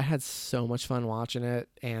means, but I had so much fun watching it,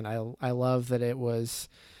 and I love that it was,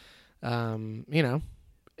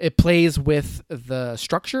 it plays with the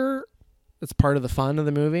structure. It's part of the fun of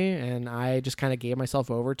the movie, and I just kind of gave myself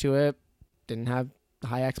over to it. Didn't have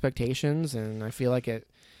high expectations, and I feel like it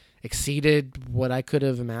exceeded what I could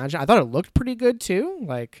have imagined. I thought it looked pretty good too.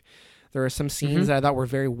 Like, there were some scenes that I thought were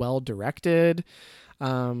very well directed.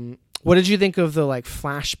 What did you think of the like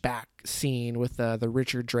flashback scene with the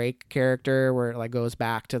Richard Drake character, where it like goes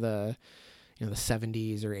back to the the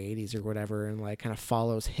 70s or 80s or whatever, and like kind of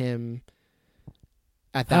follows him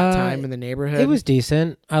at that time in the neighborhood? It was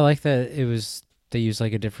decent. I like that they used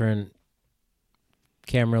like a different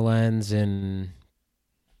camera lens, and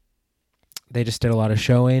they just did a lot of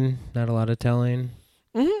showing, not a lot of telling.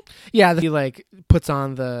 Yeah, he like puts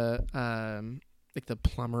on the like the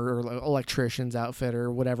plumber or electrician's outfit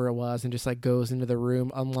or whatever it was, and just like goes into the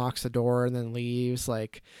room, unlocks the door, and then leaves.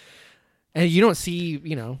 Like, and you don't see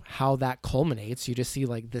how that culminates. You just see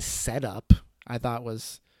like this setup. I thought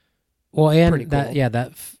was and pretty cool.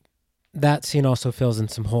 That scene also fills in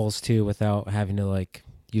some holes too, without having to like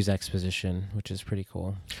use exposition, which is pretty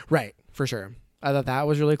cool. Right, for sure. I thought that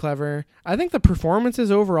was really clever. I think the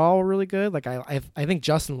performances overall were really good. Like I think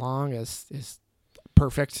Justin Long is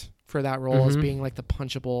perfect for that role, as being like the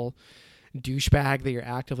punchable douchebag that you're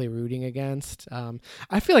actively rooting against.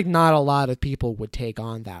 I feel like not a lot of people would take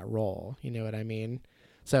on that role. You know what I mean?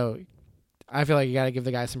 So I feel like you got to give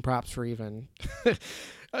the guy some props for even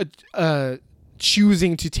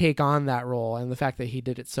choosing to take on that role, and the fact that he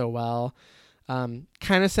did it so well.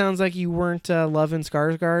 Kind of sounds like you weren't loving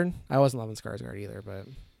Skarsgård. I wasn't loving Skarsgård either, but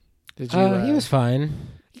did you? He was fine.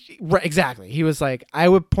 Right, exactly. He was like, I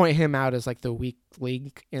would point him out as like the weak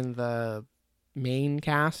link in the main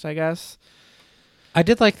cast, I guess. I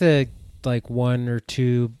did like the one or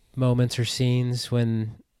two moments or scenes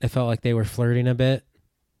when it felt like they were flirting a bit.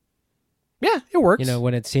 Yeah, it works.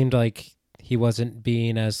 When it seemed like he wasn't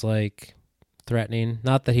being as like threatening.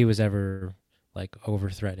 Not that he was ever like over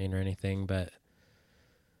threatening or anything, but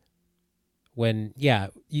when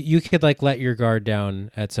you could like let your guard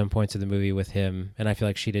down at some points of the movie with him, and I feel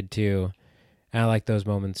like she did too, and I like those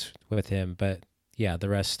moments with him. But yeah, the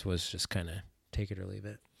rest was just kind of take it or leave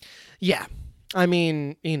it. Yeah, I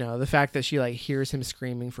mean, the fact that she like hears him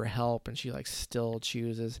screaming for help and she like still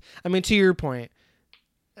chooses. I mean, to your point,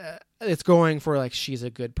 it's going for like she's a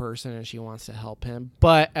good person and she wants to help him,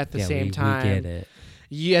 but at the same time, we get it.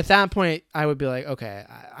 Yeah, at that point, I would be like, okay,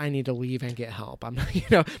 I need to leave and get help. I'm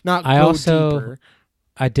not I go also, deeper.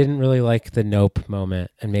 I didn't really like the Nope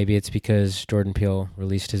moment, and maybe it's because Jordan Peele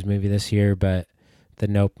released his movie this year, but the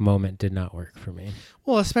Nope moment did not work for me.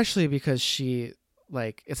 Well, especially because she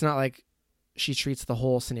it's not like she treats the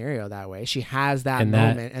whole scenario that way. She has that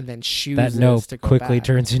moment and then chooses that Nope to go quickly back.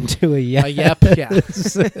 Turns into a yep. Yeah.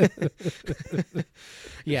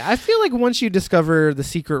 Yeah, I feel like once you discover the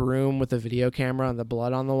secret room with the video camera and the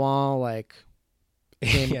blood on the wall, like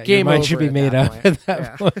Your game mind over should be at made that up point. at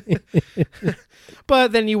that point.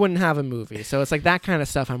 But then you wouldn't have a movie. So it's like that kind of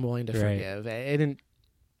stuff I'm willing to Right. forgive. It didn't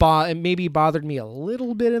it maybe bothered me a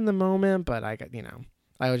little bit in the moment, but I got,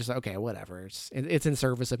 I was just like, okay, whatever. It's in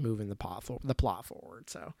service of moving the plot forward.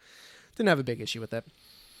 So didn't have a big issue with it.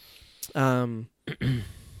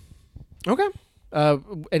 Okay.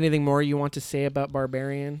 Anything more you want to say about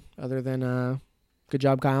Barbarian other than good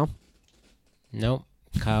job, Kyle? Nope.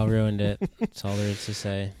 Kyle ruined it. That's all there is to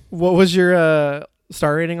say. What was your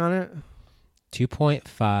star rating on it?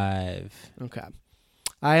 2.5. Okay.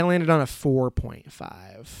 I landed on a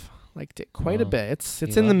 4.5. Liked it quite a bit.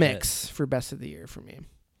 It's in the mix for best of the year for me.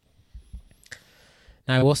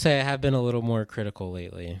 Now, I will say I have been a little more critical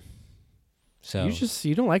lately. So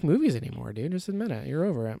You don't like movies anymore, dude. Just admit it. You're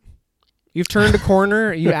over it. You've turned a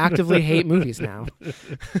corner. You actively hate movies now.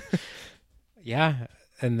 yeah,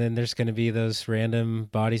 and then there's going to be those random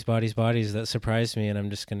bodies that surprise me, and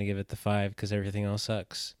I'm just going to give it the 5 because everything else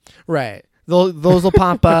sucks. Right. Those will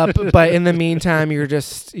pop up, but in the meantime, you're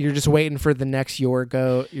just waiting for the next Your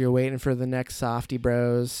Goat. You're waiting for the next Softy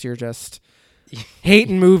Bros. You're just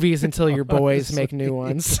hating movies until your boys make new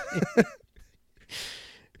ones.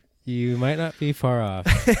 You might not be far off.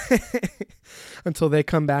 Until they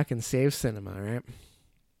come back and save cinema, right?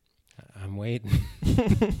 I'm waiting.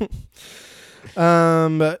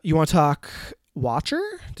 You want to talk Watcher?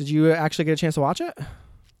 Did you actually get a chance to watch it?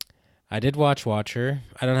 I did watch Watcher.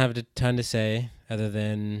 I don't have a ton to say other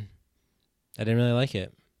than I didn't really like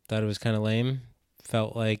it. Thought it was kind of lame.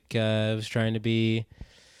 Felt like it was trying to be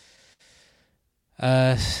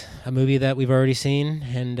a movie that we've already seen,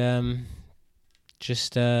 and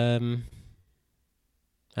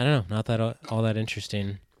I don't know, not that all that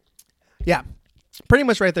interesting. Yeah, pretty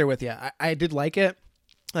much right there with you. I did like it.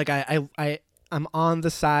 Like I'm on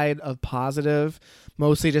the side of positive,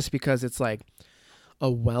 mostly just because it's like a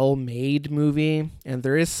well-made movie and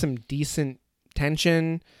there is some decent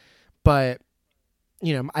tension, but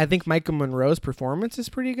I think Michael Monroe's performance is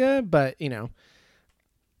pretty good, but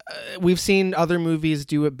we've seen other movies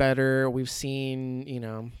do it better. We've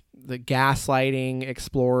seen, the gaslighting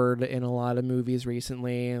explored in a lot of movies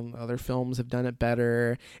recently, and other films have done it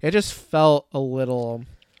better. It just felt a little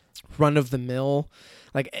run of the mill.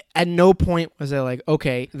 Like at no point was I like,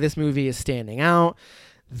 okay, this movie is standing out.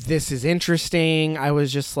 This is interesting. I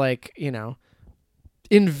was just like,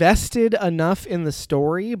 invested enough in the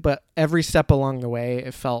story, but every step along the way,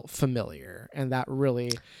 it felt familiar, and that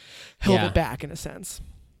really held it back in a sense.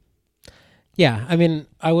 Yeah, I mean,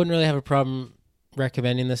 I wouldn't really have a problem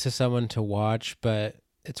recommending this to someone to watch, but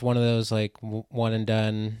it's one of those like one and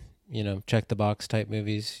done, check the box type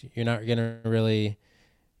movies. You're not going to really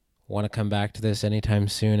want to come back to this anytime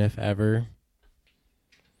soon, if ever.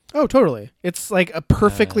 Oh, totally. It's like a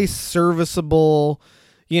perfectly serviceable,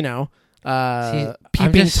 peeping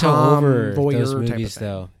I'm just Tom so over voyeur those type of movies, thing.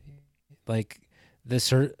 though. Like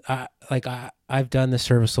I've done the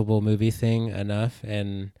serviceable movie thing enough,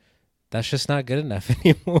 and that's just not good enough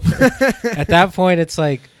anymore. At that point, it's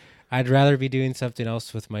like I'd rather be doing something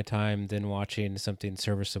else with my time than watching something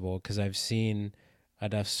serviceable, because I've seen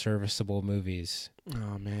enough serviceable movies.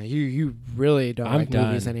 Oh man, you really don't like done.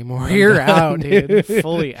 movies anymore. I'm You're done, out, dude. dude.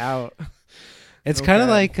 Fully out. It's kind of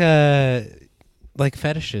like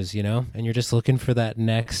fetishes, and you're just looking for that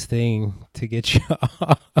next thing to get you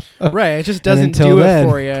off. Right, it just doesn't until do then. it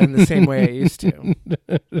for you in the same way it used to.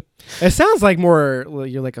 It sounds like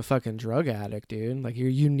you're like a fucking drug addict, dude. Like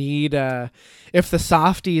you need if the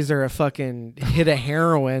softies are a fucking hit of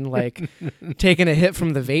heroin, like taking a hit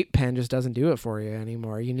from the vape pen just doesn't do it for you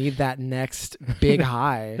anymore. You need that next big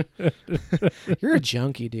high. You're a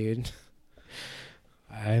junkie, dude.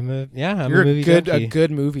 I'm You're a movie junkie. a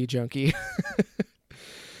good movie junkie.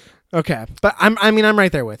 Okay, but I'm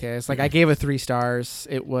right there with you. It's like I gave it 3 stars.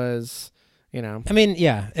 It was, I mean,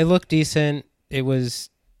 yeah, it looked decent. It was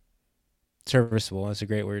serviceable. That's a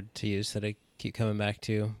great word to use that I keep coming back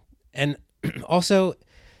to. And also,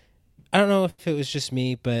 I don't know if it was just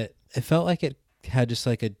me, but it felt like it had just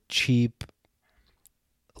like a cheap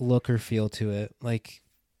look or feel to it. Like,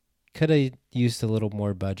 could have used a little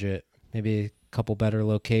more budget. Maybe a couple better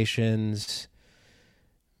locations.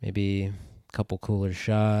 Maybe a couple cooler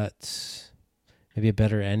shots. Maybe a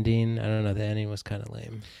better ending. I don't know. The ending was kind of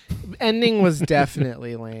lame. Ending was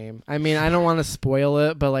definitely lame. I mean, I don't want to spoil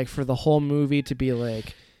it, but like for the whole movie to be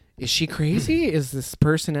like, is she crazy? Is this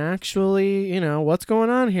person actually, what's going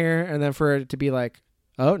on here? And then for it to be like,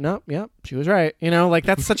 oh, no, yep, she was right. Like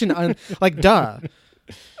that's such an, like, duh.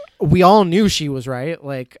 We all knew she was right.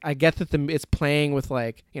 Like, I get that it's playing with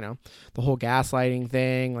like, the whole gaslighting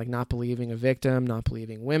thing, like not believing a victim, not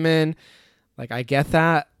believing women. Like, I get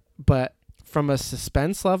that, but from a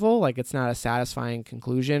suspense level, like, it's not a satisfying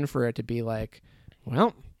conclusion for it to be like,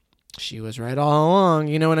 well, she was right all along.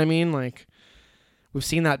 You know what I mean? Like, we've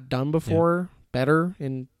seen that done before, better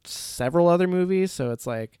in several other movies. So it's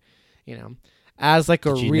like, as like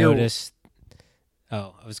a Did you real. notice?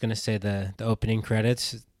 Oh, I was gonna say the opening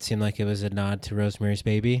credits seemed like it was a nod to Rosemary's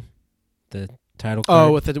Baby, the title card.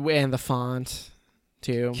 Oh, with the font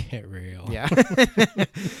too. Get real. Yeah.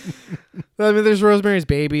 I mean, there's Rosemary's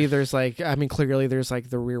Baby. There's clearly there's like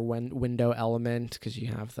the rear window element because you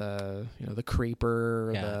have the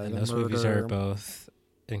creeper. Yeah, and the those murder. movies are both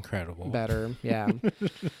incredible. Better, yeah.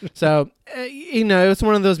 So, it's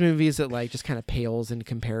one of those movies that like just kind of pales in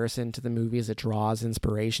comparison to the movies it draws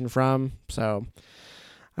inspiration from. So,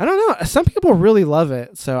 I don't know. Some people really love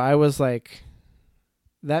it. So I was like,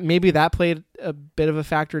 that played a bit of a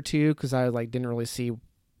factor too, because I like didn't really see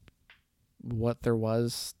what there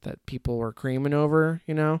was that people were creaming over,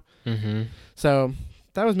 Mm-hmm. So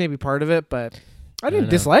that was maybe part of it, but I don't didn't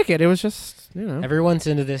know. dislike it. It was just, Everyone's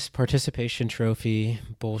into this participation trophy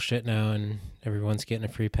bullshit now, and everyone's getting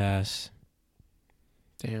a free pass.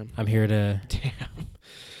 damn. I'm here to Damn.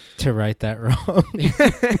 to right that wrong.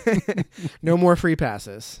 No more free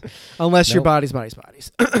passes. Unless your Nope. bodies.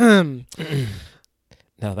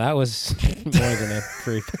 No, that was more than a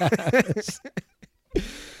free pass.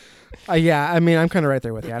 Yeah, I mean, I'm kind of right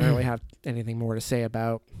there with you. I don't really have anything more to say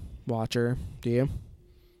about Watcher. Do you?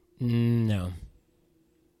 No.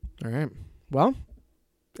 All right. Well,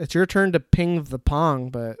 it's your turn to ping the pong,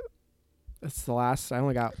 but it's the last.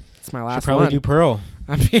 It's my last Should probably one. do Pearl.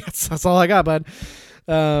 I mean, that's all I got, bud.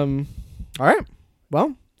 All right.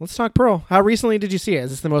 Well, let's talk Pearl. How recently did you see it?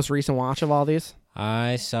 Is this the most recent watch of all these?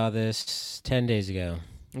 I saw this 10 days ago.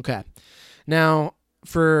 Okay. Now,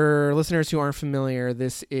 for listeners who aren't familiar,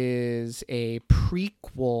 this is a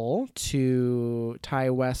prequel to Ty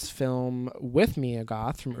West's film with Mia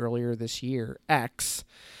Goth from earlier this year, X.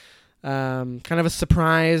 Kind of a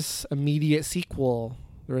surprise, immediate sequel.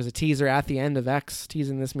 There was a teaser at the end of X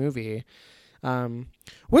teasing this movie,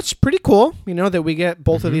 which pretty cool, that we get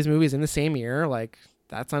both of these movies in the same year. Like,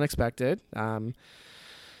 that's unexpected. Now,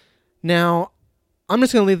 I'm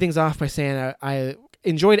just going to lead things off by saying I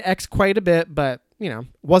enjoyed X quite a bit, but,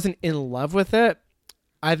 wasn't in love with it.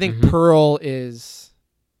 I think Pearl is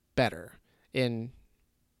better in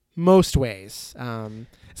most ways.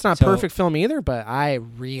 It's not a perfect film either, but I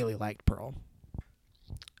really liked Pearl.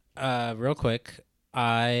 Real quick,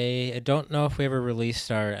 I don't know if we ever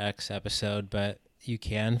released our X episode, but you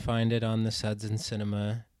can find it on the Suds and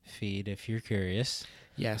Cinema feed if you're curious.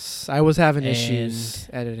 Yes, I was having issues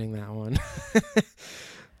editing that one.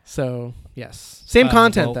 So, yes. Same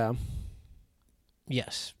content, though.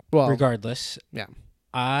 Yes. Well, regardless. Yeah.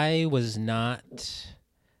 I was not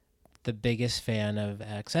the biggest fan of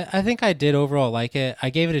X. I think I did overall like it. I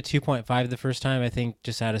gave it a 2.5 the first time, I think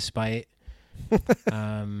just out of spite.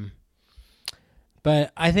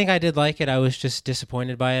 But I think I did like it. I was just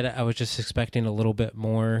disappointed by it. I was just expecting a little bit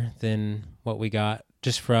more than what we got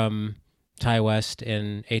just from Ty West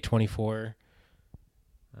and A24.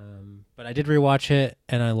 But I did rewatch it,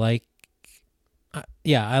 and I liked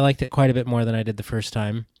it quite a bit more than I did the first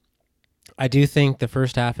time. I do think the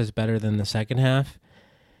first half is better than the second half,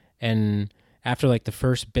 and after like the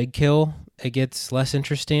first big kill, it gets less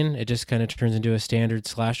interesting. It just kind of turns into a standard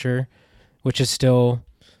slasher, which is still,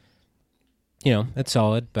 it's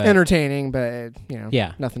solid, but entertaining, but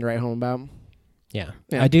yeah, nothing to write home about. Yeah.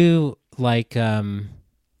 I do like. Now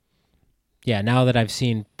that I've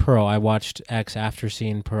seen Pearl, I watched X after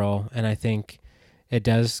seeing Pearl, and I think it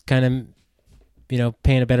does kind of,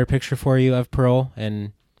 paint a better picture for you of Pearl,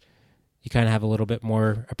 and you kind of have a little bit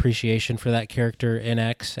more appreciation for that character in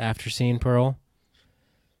X after seeing Pearl.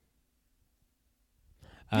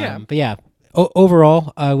 But yeah,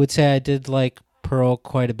 overall, I would say I did like Pearl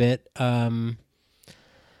quite a bit. I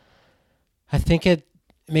think it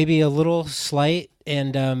maybe a little slight,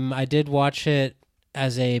 and I did watch it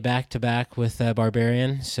as a back-to-back with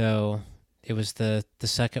Barbarian, so it was the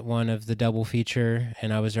second one of the double feature,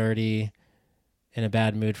 and I was already in a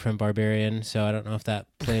bad mood from Barbarian, so I don't know if that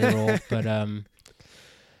played a role, but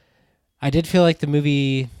I did feel like the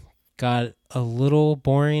movie got a little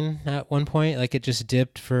boring at one point, like it just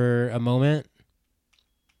dipped for a moment.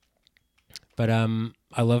 But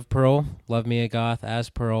I love Pearl, love Mia Goth as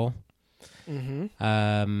Pearl.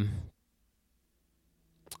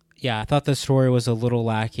 Yeah, I thought the story was a little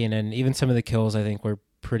lacking, and even some of the kills I think were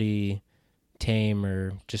pretty tame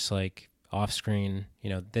or just like off screen.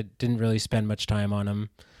 They didn't really spend much time on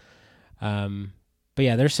them. But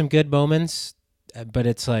yeah, there's some good moments, but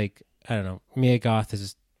it's like, I don't know, Mia Goth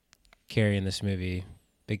is carrying this movie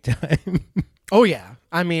big time. Oh yeah,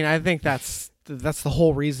 I mean, I think that's the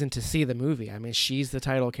whole reason to see the movie. I mean, she's the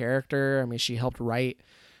title character. I mean, she helped write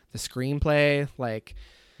the screenplay. Like,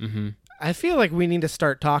 I feel like we need to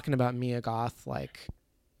start talking about Mia Goth. Like,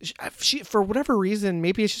 she for whatever reason,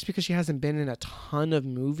 maybe it's just because she hasn't been in a ton of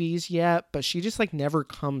movies yet, but she just like never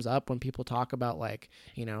comes up when people talk about like,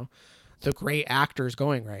 you know, the great actors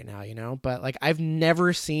going right now, you know. But like, I've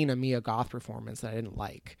never seen a Mia Goth performance that I didn't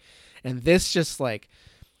like, and this just like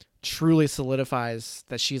truly solidifies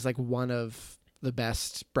that she's like one of the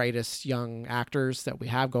best, brightest young actors that we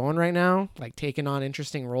have going right now, like taking on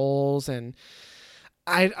interesting roles. And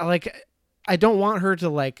I don't want her to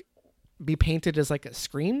like be painted as like a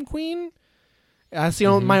scream queen. That's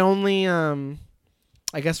my only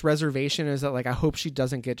I guess reservation is that like I hope she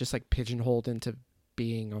doesn't get just like pigeonholed into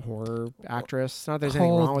being a horror actress. Not that there's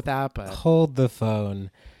anything wrong with that, but hold the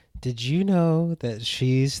phone. Did you know that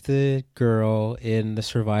she's the girl in The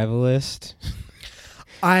Survivalist?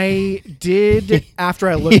 I did after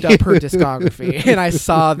I looked up her discography, and I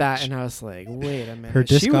saw that, and I was like, wait a minute. Her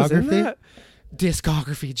discography? She was in that?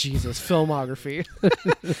 Discography, Jesus. Filmography.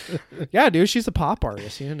 Yeah, dude, she's a pop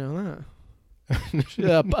artist. You didn't know that. She's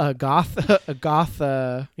a goth,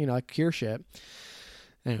 you know, like Cure shit.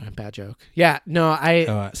 Anyway, bad joke. Yeah, no,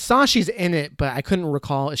 I saw she's in it, but I couldn't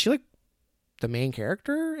recall. Is she like the main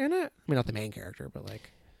character in it? I mean, not the main character, but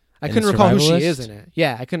like I couldn't recall who she is in it.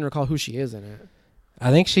 Yeah, I couldn't recall who she is in it.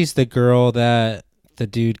 I think she's the girl that the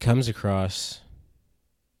dude comes across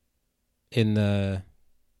in the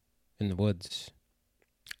woods.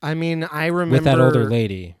 I mean, I remember with that older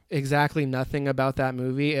lady. Exactly nothing about that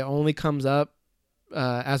movie. It only comes up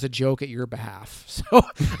as a joke at your behalf. So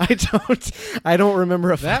I don't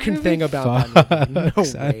remember a fucking thing about that movie. No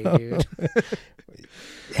way, dude.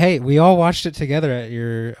 Hey, we all watched it together at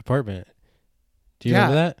your apartment. Do you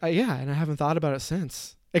remember that? Yeah, and I haven't thought about it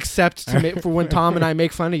since. Except for when Tom and I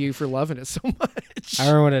make fun of you for loving it so much. I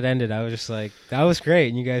remember when it ended. I was just like, that was great.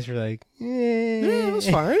 And you guys were like, yeah, it was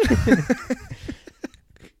fine.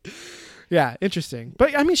 Yeah, interesting.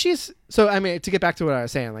 But I mean, to get back to what I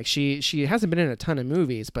was saying, like she hasn't been in a ton of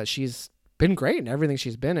movies, but she's been great in everything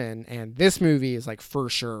she's been in. And this movie is like for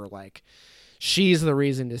sure, like she's the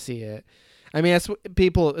reason to see it. I mean, it's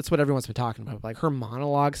what everyone's been talking about. Like her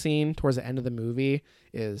monologue scene towards the end of the movie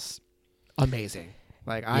is amazing.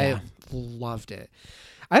 Like I loved it.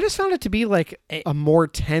 I just found it to be like a more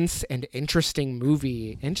tense and interesting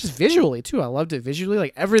movie, and just visually too. I loved it visually.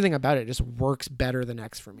 Like everything about it just works better than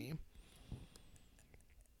X for me.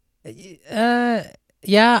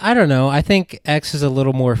 Yeah, I don't know. I think X is a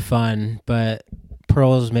little more fun, but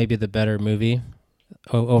Pearl is maybe the better movie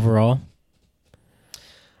overall.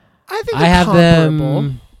 I think I have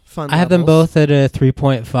them. Fun I have them both at a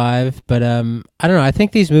 3.5, but I don't know. I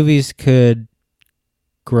think these movies could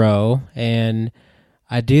grow, and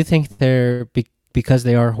I do think they're because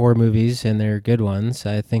they are horror movies and they're good ones.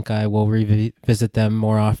 I think I will revisit them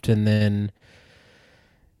more often than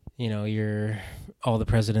your All the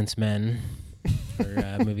President's Men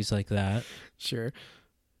or movies like that. Sure.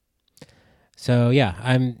 So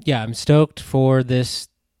I'm stoked for this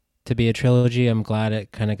to be a trilogy. I'm glad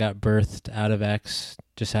it kind of got birthed out of X,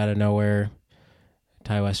 just out of nowhere.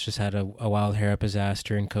 Ty West just had a wild hair up his ass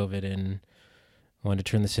during COVID and wanted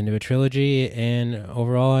to turn this into a trilogy. And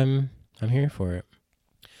overall, I'm here for it.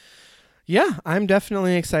 Yeah, I'm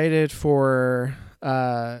definitely excited for.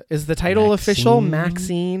 Is the title official?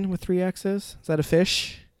 Maxine with 3 X's. Is that a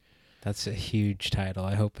fish? That's a huge title.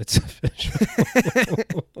 I hope it's official.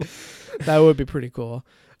 That would be pretty cool.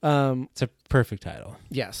 It's a perfect title.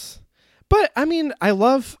 Yes. But I mean, I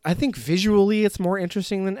think visually it's more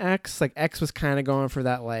interesting than X. Like X was kind of going for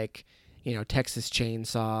that, like, Texas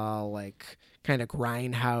Chainsaw, like kind of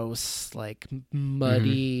grindhouse, like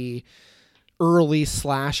muddy, early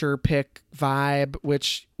slasher pick vibe,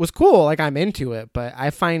 which was cool. Like I'm into it, but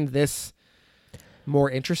I find this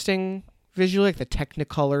more interesting visually, like the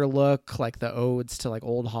Technicolor look, like the odes to like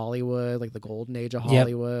old Hollywood, like the golden age of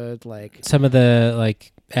Hollywood. Like some of the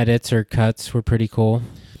like edits or cuts were pretty cool.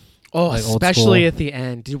 Oh, like especially at the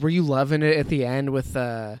end. Were you loving it at the end with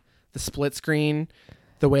the split screen?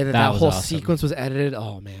 The way that whole awesome. Sequence was edited.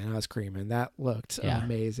 Oh man, I was screaming. That looked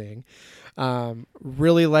amazing.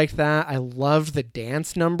 Really liked that. I loved the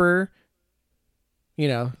dance number.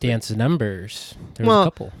 Dance numbers. There was a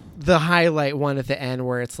couple. The highlight one at the end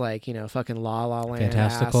where it's like, fucking La La Land.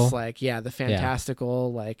 Fantastical. Like, the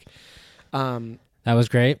Fantastical. Like, that was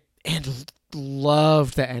great. And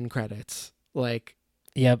loved the end credits. Like,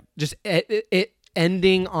 yep. Just it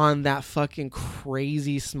ending on that fucking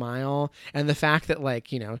crazy smile, and the fact that, like,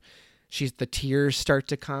 the tears start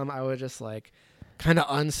to come, I was just like kind of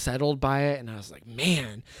unsettled by it, and I was like,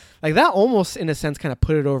 man, like that almost in a sense kind of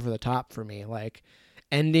put it over the top for me. Like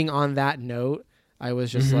ending on that note, I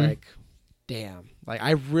was just like, damn, like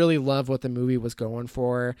I really love what the movie was going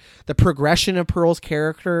for. The progression of Pearl's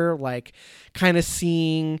character, like kind of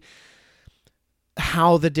seeing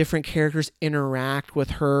how the different characters interact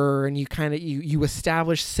with her, and you kind of you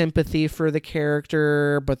establish sympathy for the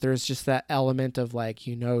character, but there's just that element of like,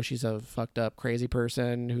 you know, she's a fucked up crazy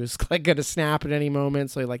person who's like gonna snap at any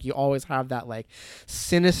moment, so like you always have that like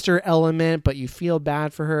sinister element, but you feel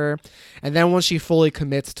bad for her. And then once she fully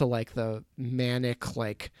commits to like the manic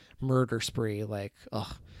like murder spree, like,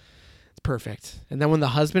 oh, it's perfect. And then when the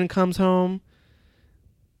husband comes home,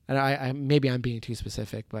 and I maybe I'm being too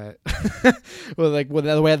specific, but well, like with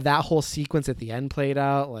the way that whole sequence at the end played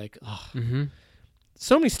out, like, oh,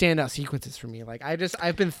 so many standout sequences for me. Like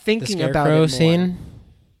I've been thinking about it more. Scene.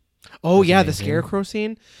 Oh yeah, amazing. the scarecrow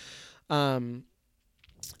scene.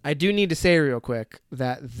 I do need to say real quick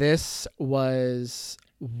that this was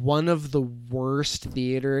one of the worst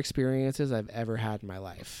theater experiences I've ever had in my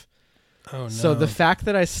life. Oh no! So the fact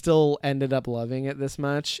that I still ended up loving it this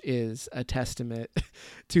much is a testament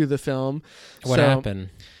to the film. What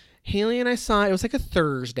happened? Haley and I saw it. It was like a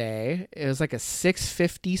Thursday. It was like a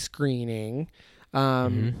 6:50 screening,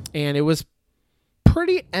 and it was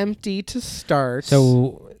pretty empty to start.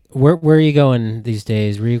 So where are you going these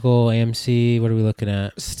days? Regal, AMC? What are we looking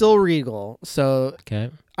at? Still Regal. So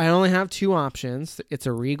Okay. I only have two options. It's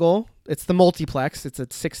a Regal. It's the multiplex. It's a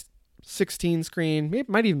 16 screen. Maybe it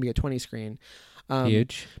might even be a 20 screen.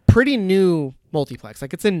 Huge. Pretty new multiplex.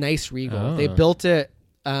 Like it's a nice Regal. Oh. They built it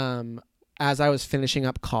as I was finishing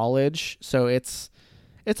up college, so it's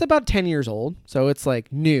about 10 years old. So it's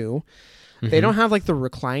like new. They don't have like the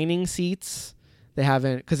reclining seats. They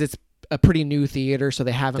haven't, because it's a pretty new theater, so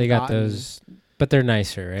they haven't. They got those, but they're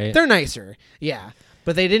nicer, right? They're nicer, yeah.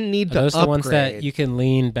 But they didn't need Are those upgrade. the ones that you can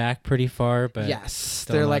lean back pretty far, but yes,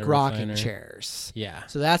 they're like rocking recliner. chairs. Yeah.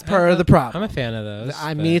 So that's part of the problem. I'm a fan of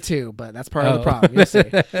those. Me too, but that's part of the problem. You'll see.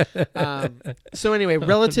 So anyway,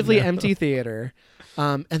 relatively empty theater.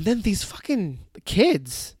 And then these fucking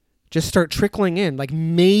kids just start trickling in. Like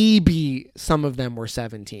maybe some of them were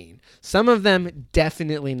 17. Some of them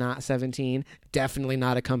definitely not 17. Definitely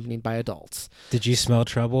not accompanied by adults. Did you smell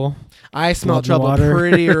trouble? I smelled trouble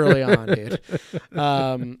pretty early on, dude.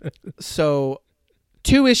 So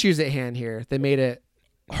two issues at hand here that made it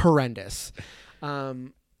horrendous.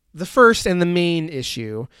 The first and the main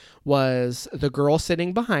issue was the girl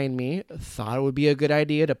sitting behind me thought it would be a good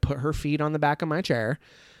idea to put her feet on the back of my chair.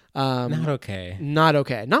 Not okay. Not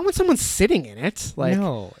okay. Not when someone's sitting in it. Like,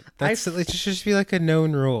 no, it should just be like a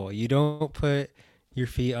known rule. You don't put your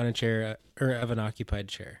feet on a chair or of an occupied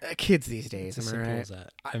chair. Kids these days, It's as am I simple right? as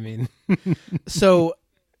that. I mean, So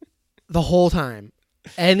the whole time,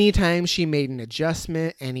 anytime she made an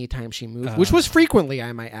adjustment, anytime she moved, which was frequently,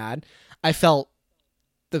 I might add, I felt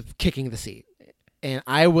the kicking the seat. And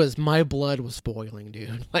my blood was boiling,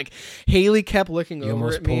 dude. Like Haley kept looking over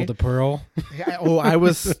almost at me. pulled a Pearl. I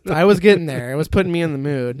was getting there. It was putting me in the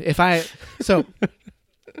mood. So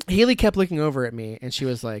Haley kept looking over at me, and she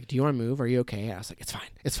was like, "Do you want to move? Are you okay?" I was like, "It's fine.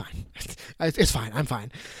 It's fine. It's fine. I'm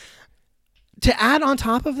fine." To add on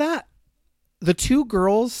top of that, the two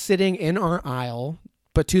girls sitting in our aisle,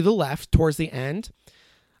 but to the left towards the end,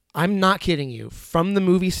 I'm not kidding you. From the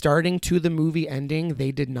movie starting to the movie ending,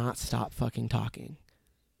 they did not stop fucking talking.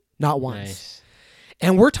 Not once. Nice.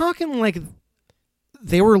 And we're talking like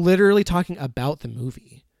they were literally talking about the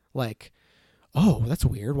movie. Like, oh, that's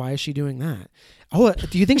weird. Why is she doing that? Oh,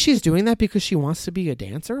 do you think she's doing that because she wants to be a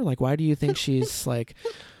dancer? Like, why do you think she's like,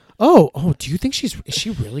 oh, do you think is she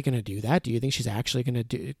really going to do that? Do you think she's actually going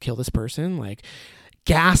to kill this person? Like,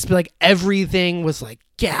 gasp, like everything was like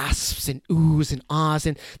gasps and oohs and ahs,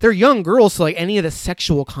 and they're young girls, so like any of the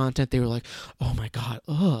sexual content, they were like, oh my god,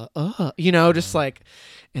 just like,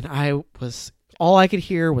 and all I could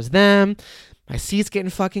hear was them. My seat's getting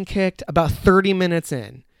fucking kicked. About 30 minutes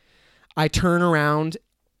in, I turn around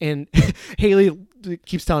and Haley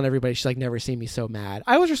keeps telling everybody she's like never seen me so mad.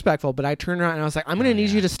 I was respectful, but I turned around and I was like, I'm gonna need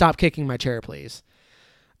you to stop kicking my chair, please.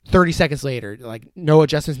 30 seconds later, like no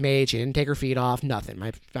adjustments made. She didn't take her feet off. Nothing.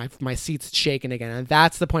 My seat's shaking again. And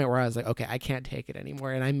that's the point where I was like, okay, I can't take it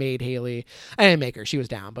anymore. And I made Haley, I didn't make her, she was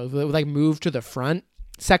down, but like moved to the front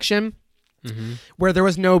section where there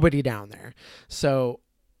was nobody down there. So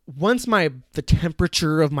once the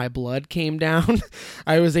temperature of my blood came down,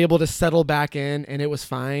 I was able to settle back in and it was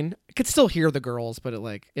fine. I could still hear the girls, but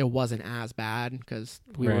it wasn't as bad because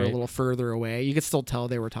we were a little further away. You could still tell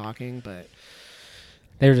they were talking, but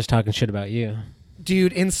they were just talking shit about you.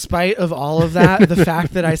 Dude, in spite of all of that, the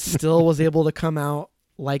fact that I still was able to come out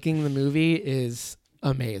liking the movie is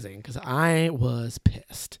amazing because I was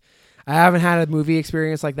pissed. I haven't had a movie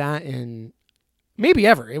experience like that in maybe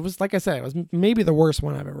ever. It was, like I said, it was maybe the worst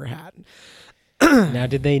one I've ever had. Now,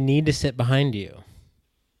 did they need to sit behind you?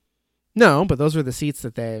 No, but those were the seats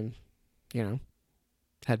that they,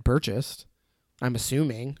 had purchased. I'm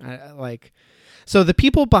assuming. So the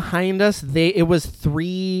people behind us, it was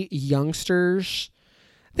 3 youngsters.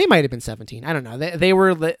 They might have been 17. I don't know.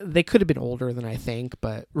 They could have been older than I think,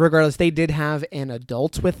 but regardless, they did have an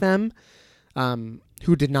adult with them,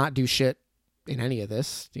 who did not do shit in any of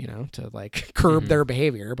this, to like curb their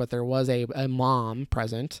behavior. But there was a mom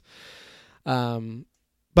present.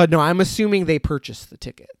 But no, I'm assuming they purchased the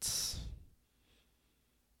tickets.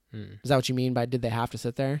 Is that what you mean by did they have to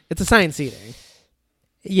sit there? It's assigned seating.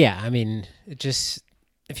 Yeah, I mean, just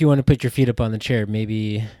if you want to put your feet up on the chair,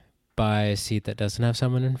 maybe buy a seat that doesn't have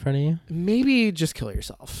someone in front of you. Maybe just kill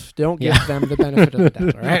yourself. Don't give them the benefit of the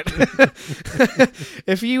doubt, all right?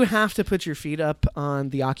 If you have to put your feet up on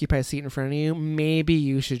the occupied seat in front of you, maybe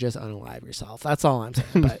you should just unalive yourself. That's all I'm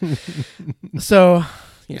saying. But so,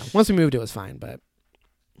 once we moved, it was fine, but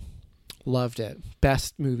loved it.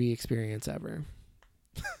 Best movie experience ever.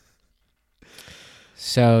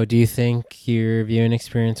 So, do you think your viewing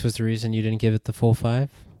experience was the reason you didn't give it the full 5?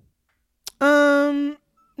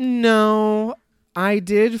 No. I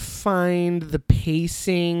did find the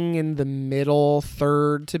pacing in the middle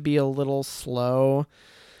third to be a little slow.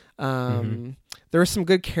 There was some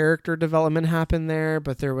good character development happen there,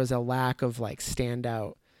 but there was a lack of like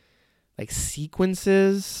standout like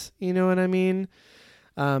sequences, you know what I mean?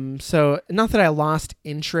 So not that I lost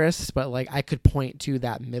interest, but like I could point to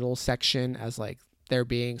that middle section as like there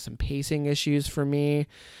being some pacing issues for me.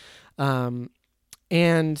 And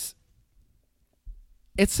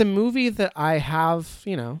it's a movie that I have,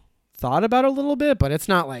 thought about a little bit, but it's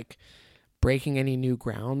not like breaking any new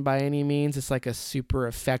ground by any means. It's like a super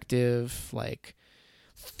effective, like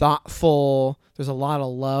thoughtful, there's a lot of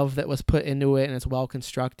love that was put into it and it's well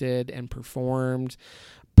constructed and performed,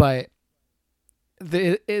 but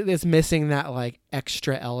it is missing that like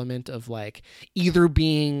extra element of like either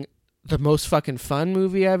being the most fucking fun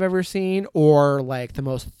movie I've ever seen or like the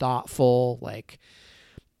most thoughtful, like,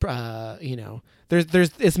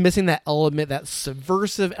 it's missing that element, that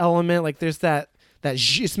subversive element. Like there's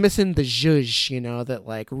it's missing the zhuzh, that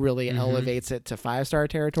like really elevates it to 5-star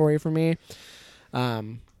territory for me.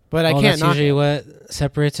 But I can't. That's usually what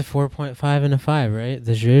separates a 4.5 and a 5, right?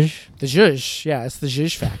 The zhuzh. The zhuzh, yeah, it's the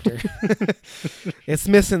zhuzh factor. It's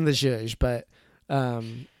missing the zhuzh, but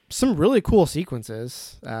some really cool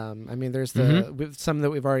sequences. I mean, there's some that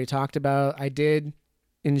we've already talked about. I did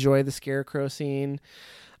enjoy the scarecrow scene.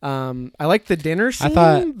 I like the dinner scene,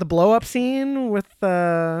 the blow up scene with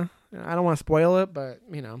I don't want to spoil it, but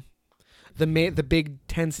the big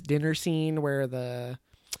tense dinner scene where the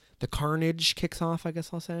carnage kicks off, I guess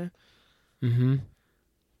I'll say.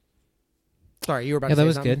 Sorry, you were about to say that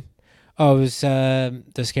was something? good. Oh, it was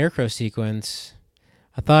the scarecrow sequence.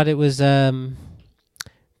 I thought it was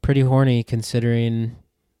pretty horny considering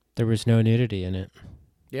there was no nudity in it.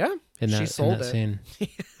 Yeah, she sold it. Scene.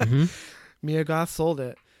 Mia Goth sold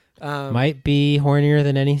it. Might be hornier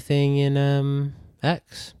than anything in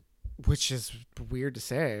X. Which is weird to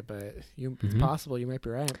say, but it's possible. You might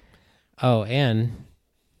be right. Oh, and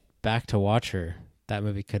back to Watcher. That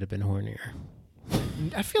movie could have been hornier.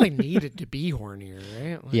 I feel like needed to be hornier,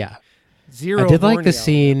 right? Like, yeah. Zero. I did like the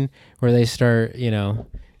scene where they start,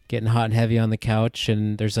 getting hot and heavy on the couch,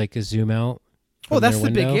 and there's like a zoom out. Oh, that's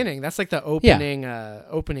the beginning. That's like the opening,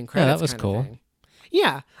 opening credits. Yeah, that was cool. Thing.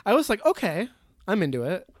 Yeah, I was like, okay, I'm into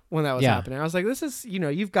it when that was happening. I was like, this is,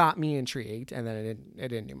 you've got me intrigued, and then it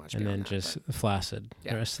didn't do much. And then just flaccid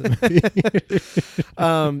the rest of the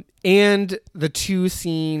movie. And the 2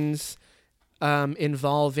 scenes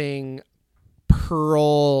involving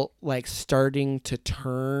Pearl like starting to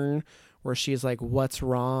turn, where she's like, "What's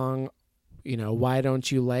wrong? Why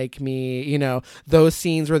don't you like me?" Those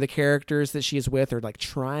scenes where the characters that she's with are like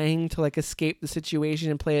trying to like escape the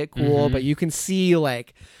situation and play it cool, but you can see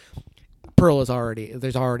like Pearl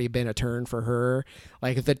there's already been a turn for her.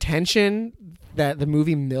 Like the tension that the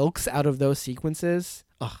movie milks out of those sequences,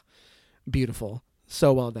 beautiful.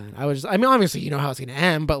 So well done. Obviously how it's going to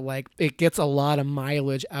end, but like it gets a lot of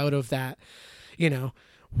mileage out of that,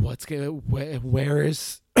 where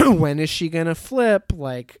is, when is she going to flip?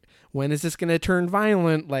 Like, when is this going to turn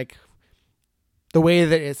violent? Like the way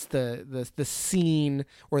that it's the scene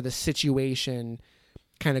or the situation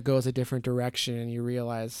kind of goes a different direction and you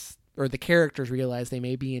realize, or the characters realize they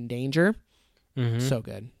may be in danger. So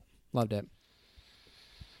good. Loved it.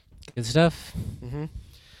 Good stuff. Mm-hmm.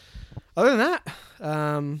 Other than that,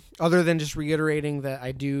 other than just reiterating that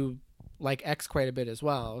I do like X quite a bit as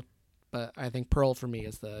well, but I think Pearl for me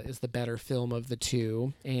is the better film of the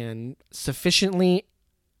two, and sufficiently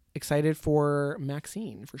excited for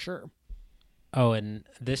Maxine for sure. Oh, and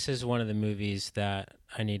this is one of the movies that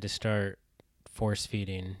I need to start force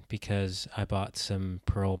feeding because I bought some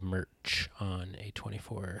Pearl merch on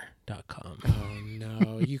A24.com. Oh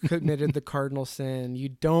no, you committed the cardinal sin. You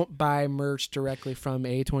don't buy merch directly from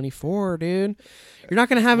A24, dude. You're not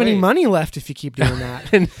gonna have any money left if you keep doing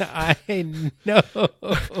that. I know.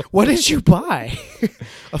 What did you buy?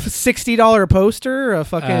 A $60 poster? A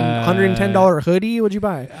fucking $110 hoodie? What'd you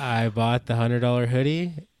buy? I bought the $100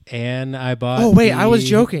 hoodie. And I bought. Oh wait, I was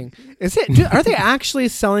joking. Is it? Dude, are they actually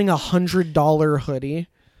selling a $100 hoodie?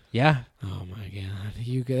 Yeah. Oh my god,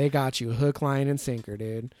 they got you hook, line, and sinker,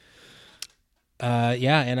 dude.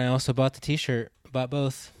 Yeah, and I also bought the T-shirt. Bought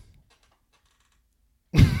both.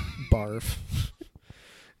 Barf.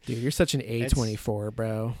 Dude, you're such an A24,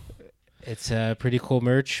 bro. It's pretty cool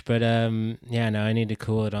merch, but yeah, no, I need to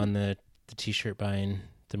cool it on the T-shirt buying,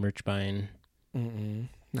 the merch buying.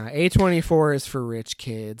 Nah, A24 is for rich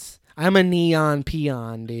kids. I'm a neon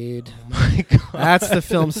peon, dude. Oh my god. That's the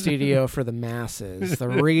film studio for the masses. The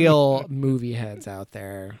real movie heads out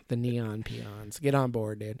there. The neon peons. Get on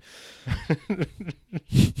board, dude.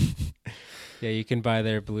 Yeah, you can buy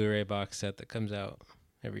their Blu-ray box set that comes out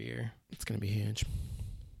every year. It's going to be huge.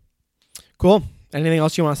 Cool. Anything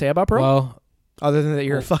else you want to say about Pearl? Well, other than that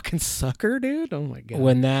you're a fucking sucker, dude? Oh my god.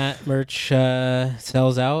 When that merch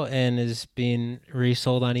sells out and is being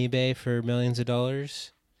resold on eBay for millions of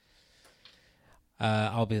dollars,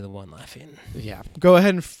 I'll be the one laughing. Yeah. Go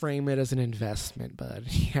ahead and frame it as an investment, bud.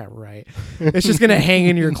 Yeah, right. It's just going to hang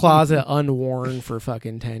in your closet unworn for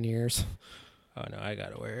fucking 10 years. Oh no, I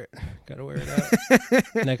gotta wear it. Gotta wear it out.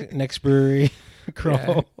 next brewery crawl. Yeah.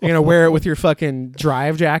 You're going to wear it with your fucking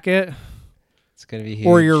drive jacket? It's gonna be huge.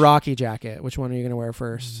 Or your Rocky jacket. Which one are you gonna wear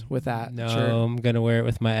first with that? No, shirt? I'm gonna wear it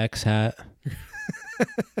with my X hat.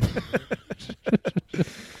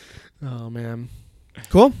 Oh man,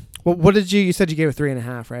 cool. Well, what did you said you gave it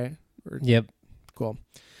 3.5, right? Yep. Cool.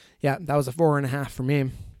 Yeah, that was a 4.5 for me.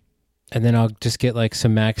 And then I'll just get like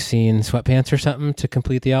some Maxine sweatpants or something to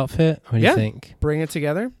complete the outfit. What do you think? Bring it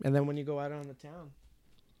together, and then when you go out on the town,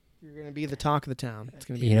 you're gonna be the talk of the town. It's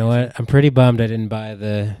gonna be. You know what? I'm pretty bummed I didn't buy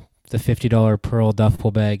the $50 Pearl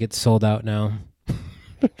duffel bag. It's sold out now.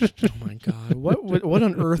 Oh my god! What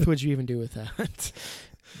on earth would you even do with that?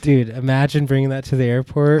 Dude, imagine bringing that to the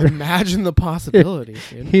airport. Imagine the possibilities,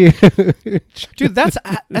 dude. Huge. Dude, that's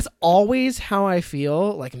always how I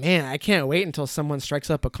feel. Like, man, I can't wait until someone strikes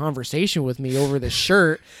up a conversation with me over this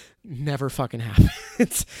shirt. Never fucking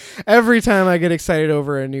happens. Every time I get excited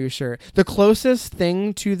over a new shirt. The closest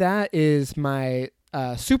thing to that is my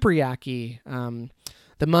Super Yaki,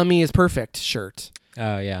 the Mummy is Perfect shirt.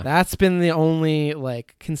 Oh, yeah. That's been the only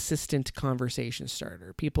like consistent conversation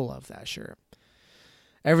starter. People love that shirt.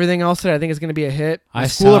 Everything else that I think is going to be a hit. My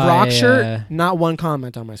School of Rock shirt, not one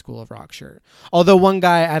comment on my School of Rock shirt. Although one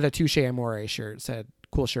guy had a Touche Amore shirt, said,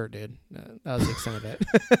 cool shirt, dude. That was the extent of it.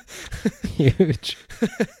 Huge.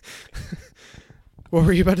 What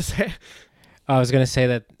were you about to say? I was going to say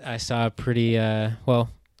that I saw a pretty,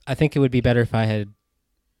 well, I think it would be better if I had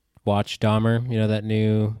watched Dahmer, you know, that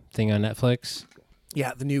new thing on Netflix.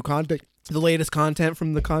 Yeah, the new content, the latest content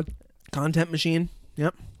from the content machine.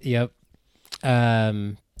 Yep. Yep.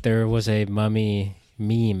 There was a mummy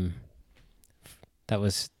meme that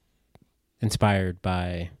was inspired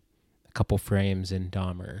by a couple frames in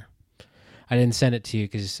Dahmer. I didn't send it to you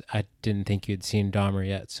because I didn't think you'd seen Dahmer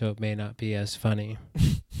yet, so it may not be as funny.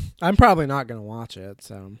 I'm probably not going to watch it,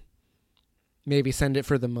 so maybe send it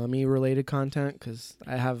for the mummy-related content because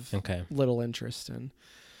I have little interest in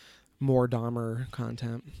more Dahmer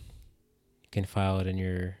content. You can file it in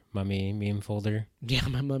your mummy meme folder. Yeah,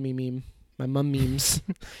 my mummy meme. My mum memes.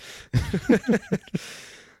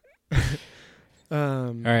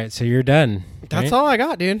 All right, so you're done. That's all I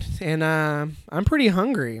got, dude. And I'm pretty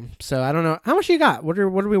hungry, so I don't know how much you got. What are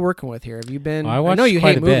we working with here? Have you been? Well, I know you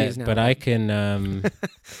quite hate a movies bit, now, but I can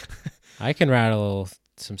I can rattle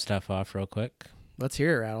some stuff off real quick. Let's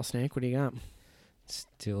hear it, Rattlesnake. What do you got? Let's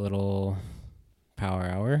do a little power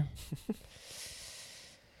hour.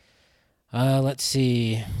 Let's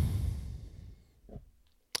see.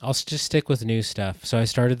 I'll just stick with new stuff. So I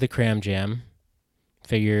started the Cram Jam.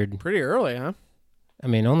 Figured pretty early, huh? I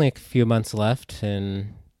mean, only a few months left,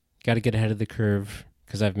 and got to get ahead of the curve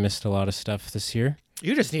because I've missed a lot of stuff this year.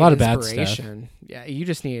 You just need a lot inspiration. Of bad stuff. Yeah, you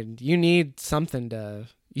need something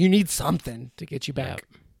to get you back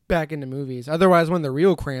back into movies. Otherwise, when the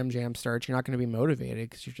real cram jam starts, you're not going to be motivated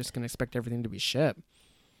because you're just going to expect everything to be shit.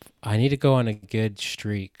 I need to go on a good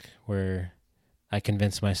streak where I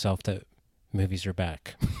convince myself that movies are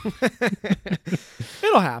back.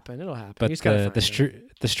 It'll happen. It'll happen. But You just gotta find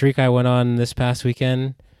it. the streak I went on this past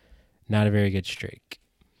weekend, not a very good streak.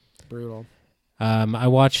 Brutal. I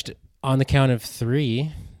watched On the Count of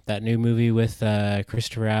Three, that new movie with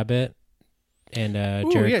Christopher Abbott and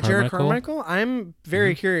Jared Jared Carmichael. Carmichael. I'm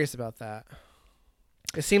very curious about that.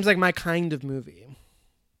 It seems like my kind of movie.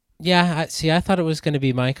 Yeah, I thought it was going to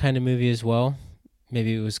be my kind of movie as well.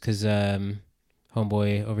 Maybe it was because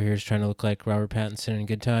homeboy over here is trying to look like Robert Pattinson in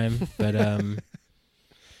Good Time. But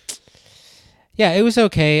yeah, it was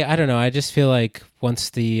okay. I don't know. I just feel like once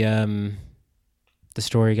the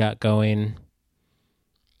story got going,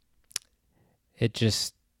 it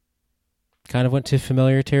just kind of went to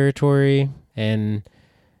familiar territory, and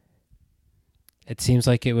it seems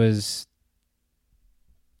like it was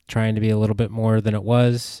trying to be a little bit more than it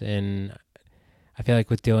was. And I feel like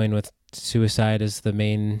with dealing with suicide as the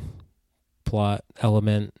main plot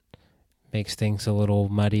element makes things a little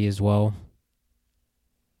muddy as well.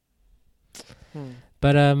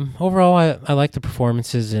 But overall, I like the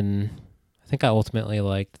performances, and I think I ultimately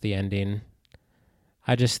liked the ending.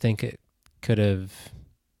 I just think it could have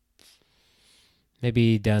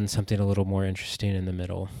maybe done something a little more interesting in the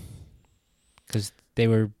middle, because they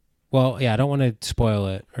were, well, yeah, I don't want to spoil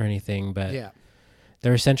it or anything, but Yeah.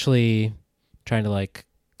 they're essentially trying to like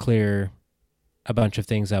clear a bunch of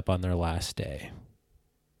things up on their last day.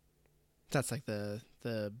 That's like the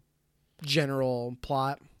general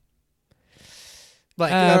plot.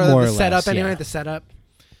 Like More the or setup less, anyway, yeah. the setup.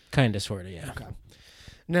 Kind of, sort of, yeah. Okay.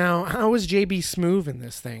 Now, how was JB Smoove in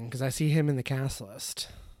this thing? Because I see him in the cast list.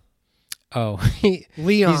 Oh,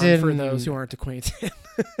 Leon, He's in- for those who aren't acquainted.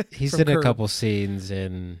 he's From in a Curb. couple scenes,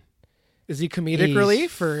 and Is he comedic he's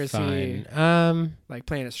relief, or is fine. he like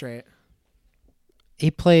playing it straight? He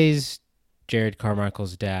plays Jared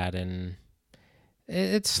Carmichael's dad, and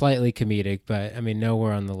it's slightly comedic, but I mean,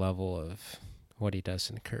 nowhere on the level of what he does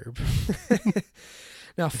in Curb.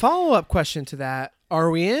 Now, follow-up question to that.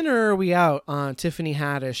 Are we in or are we out on Tiffany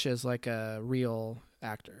Haddish as like a real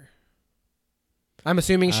actor? I'm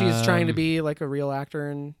assuming she's trying to be like a real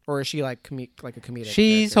actor, or is she like like a comedic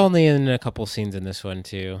She's character? only in a couple scenes in this one,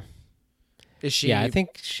 too. Is she Yeah, I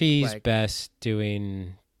think she's like, best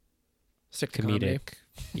doing sick to comedy? comedic.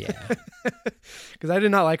 Yeah. Because I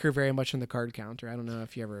did not like her very much in The Card Counter. I don't know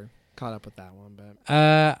if you ever caught up with that one, but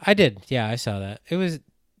I did. Yeah, I saw that. It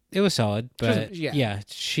was solid, but yeah. yeah,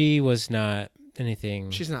 she was not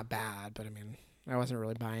anything. she's not bad. But I mean, I wasn't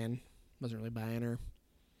really buying her.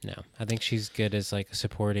 No, I think she's good as like a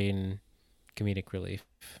supporting comedic relief.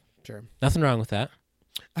 Sure. Nothing wrong with that.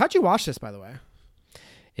 How'd you watch this, by the way?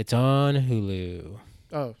 It's on Hulu.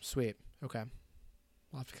 Oh, sweet. Okay,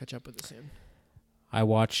 I'll have to catch up with it soon. I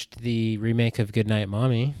watched the remake of Goodnight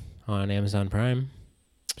Mommy on Amazon Prime,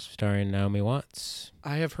 starring Naomi Watts.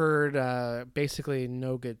 I have heard basically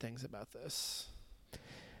no good things about this.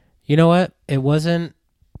 You know what? It wasn't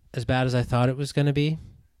as bad as I thought it was going to be,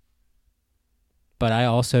 but I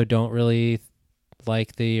also don't really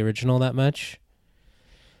like the original that much.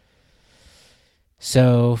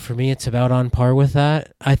 So for me, it's about on par with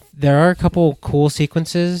that. There are a couple cool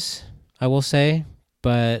sequences, I will say,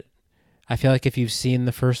 but I feel like if you've seen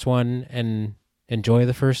the first one and enjoy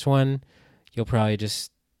the first one, you'll probably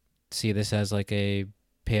just see this as like a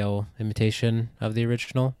pale imitation of the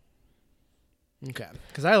original. Okay,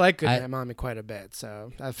 because I like Goodnight Mommy quite a bit,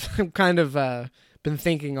 so I've kind of been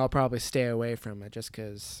thinking I'll probably stay away from it just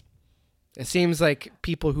because it seems like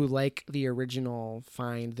people who like the original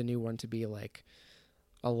find the new one to be like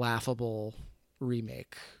a laughable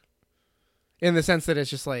remake, in the sense that it's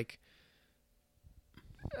just like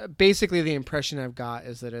basically the impression I've got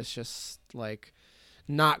is that it's just like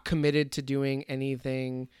not committed to doing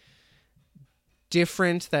anything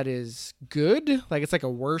different that is good. Like it's like a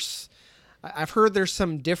worse. I've heard there's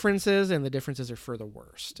some differences, and the differences are for the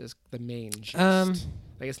worst. Is the main gist.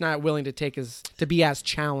 Like it's not willing to be as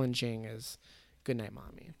challenging as Goodnight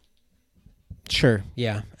Mommy. Sure,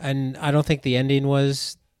 yeah. And I don't think the ending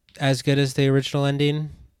was as good as the original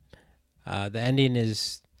ending. The ending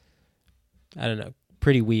is, I don't know,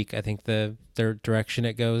 pretty weak, I think, the direction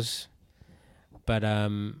it goes. But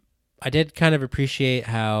I did kind of appreciate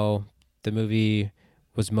how the movie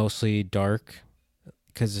was mostly dark,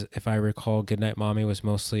 because if I recall, Goodnight Mommy was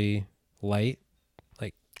mostly light.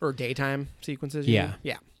 Or daytime sequences. Yeah.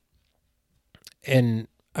 Yeah. And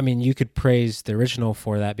I mean, you could praise the original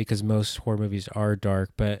for that because most horror movies are dark,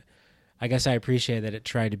 but I guess I appreciate that it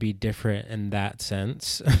tried to be different in that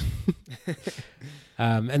sense.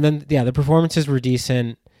 And then, the performances were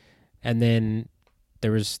decent. And then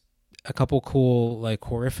there was a couple cool, like,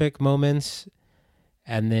 horrific moments.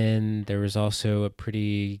 And then there was also a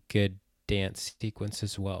pretty good dance sequence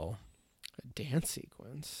as well. A dance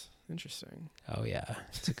sequence. Interesting. Oh, yeah.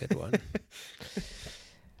 It's a good one.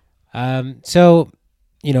 So,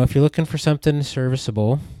 if you're looking for something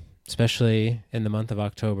serviceable, especially in the month of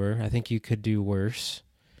October, I think you could do worse.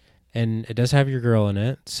 And it does have your girl in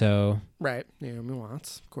it, so... Right. Naomi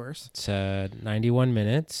Watts, of course. It's 91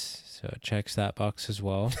 minutes, so it checks that box as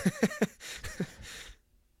well.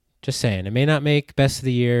 Just saying, it may not make best of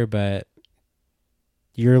the year, but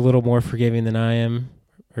you're a little more forgiving than I am,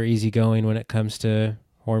 or easygoing when it comes to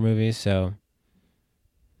horror movies, so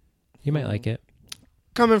you might like it.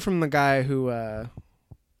 Coming from the guy who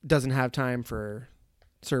doesn't have time for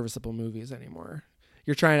serviceable movies anymore.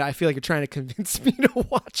 I feel like you're trying to convince me to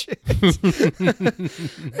watch it.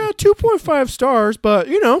 2.5 stars, but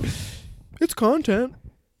it's content.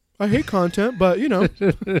 I hate content, but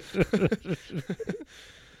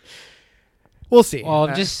we'll see. Well,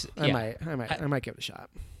 I might give it a shot.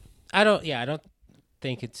 I don't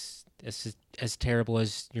think it's as terrible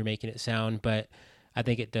as you're making it sound, but I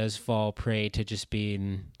think it does fall prey to just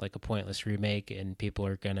being like a pointless remake, and people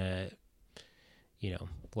are gonna,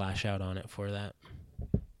 lash out on it for that.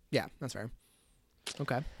 Yeah, that's fair.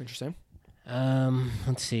 Okay, interesting.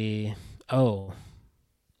 Let's see. Oh,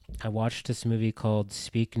 I watched this movie called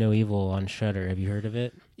Speak No Evil on Shudder. Have you heard of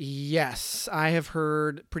it? Yes, I have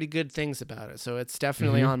heard pretty good things about it, so it's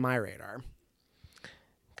definitely on my radar.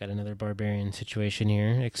 Got another barbarian situation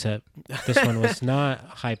here, except this one was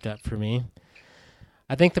not hyped up for me.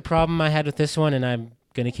 I think the problem I had with this one, and I'm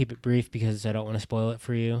going to keep it brief because I don't want to spoil it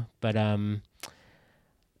for you, but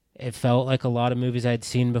it felt like a lot of movies I'd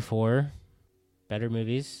seen before, better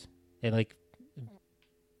movies. It like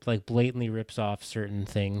blatantly rips off certain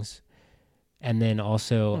things. And then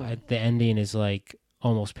also the ending is like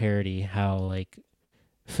almost parody how like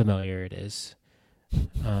familiar it is.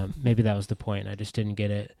 Maybe that was the point. I just didn't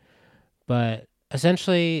get it. But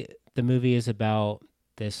essentially the movie is about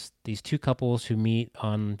these two couples who meet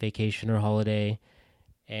on vacation or holiday,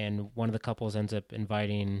 and one of the couples ends up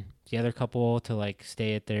inviting the other couple to like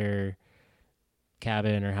stay at their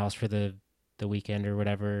cabin or house for the weekend or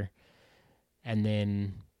whatever. And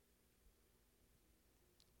then,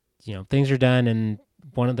 things are done and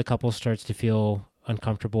one of the couples starts to feel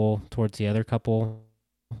uncomfortable towards the other couple,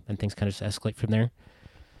 and things kind of just escalate from there.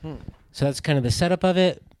 So that's kind of the setup of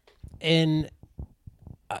it. And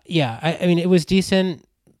I mean, it was decent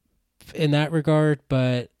in that regard,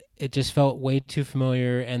 but it just felt way too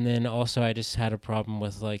familiar. And then also I just had a problem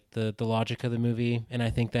with like the logic of the movie, and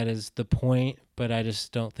I think that is the point, but I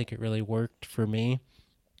just don't think it really worked for me.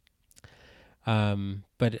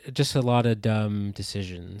 But just a lot of dumb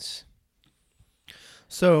decisions.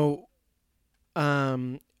 So,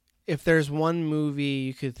 if there's one movie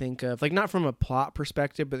you could think of, like not from a plot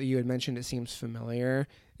perspective, but you had mentioned it seems familiar,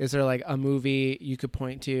 is there like a movie you could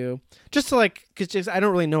point to just to like, because I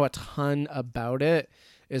don't really know a ton about it.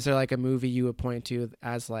 Is there like a movie you would point to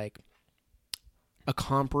as like a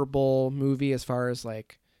comparable movie as far as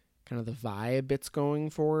like kind of the vibe it's going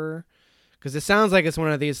for? Because it sounds like it's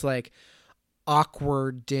one of these like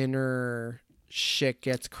awkward dinner shit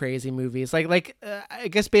gets crazy movies. Like I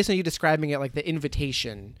guess based on you describing it, like The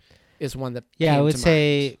Invitation is one that I would to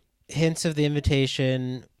say mind. Hints of The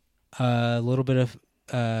Invitation, a little bit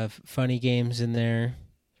of funny games in there,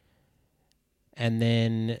 and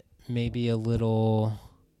then maybe a little.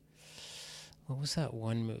 What was that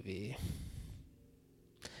one movie?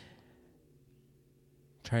 I'm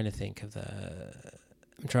trying to think of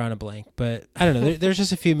I'm drawing a blank, but I don't know. There's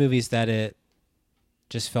just a few movies that it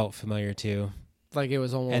just felt familiar to. Like it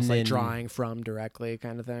was almost And like then- drawing from directly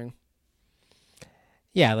kind of thing.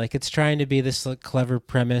 Yeah, like it's trying to be this like clever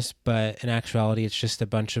premise, but in actuality, it's just a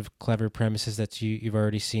bunch of clever premises that you've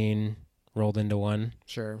already seen rolled into one.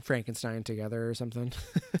 Sure, Frankenstein together or something.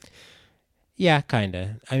 Yeah, kind of.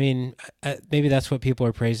 I mean, maybe that's what people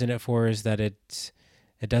are praising it for, is that it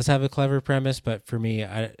does have a clever premise, but for me,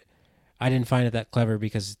 I didn't find it that clever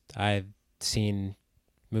because I've seen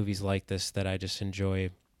movies like this that I just enjoy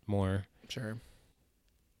more. Sure.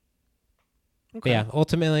 But yeah,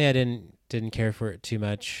 ultimately, I didn't care for it too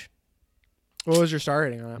much. What was your star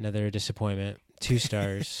rating on it? Another disappointment. 2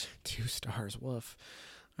 stars. 2 stars. Woof.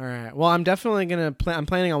 All right. Well, I'm definitely gonna. I'm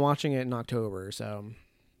planning on watching it in October, so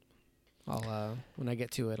I'll when I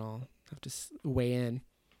get to it, I'll have to weigh in.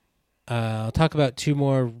 I'll talk about 2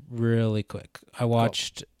 more really quick. I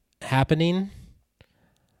watched Happening.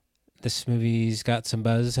 This movie's got some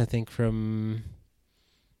buzz, I think, from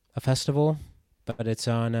a festival, but it's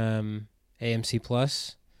on AMC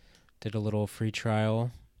Plus. Did a little free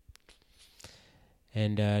trial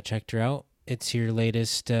and checked her out. It's your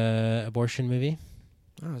latest abortion movie.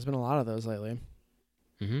 Oh, there's been a lot of those lately.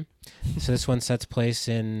 Mm-hmm. So this one sets place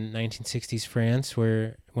in 1960s France,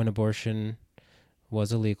 when abortion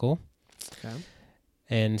was illegal. Okay.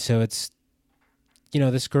 And so it's,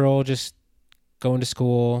 this girl just going to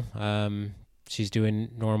school. She's doing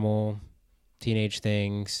normal teenage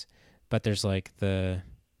things, but there's like the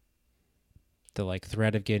like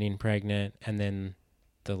threat of getting pregnant, and then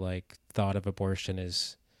the like thought of abortion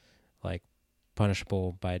is like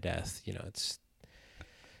punishable by death. It's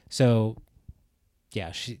so.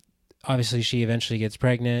 Yeah, she eventually gets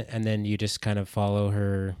pregnant, and then you just kind of follow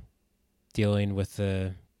her dealing with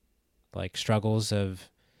the like struggles of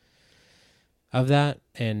that,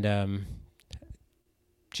 and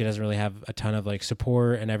she doesn't really have a ton of like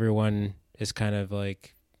support, and everyone is kind of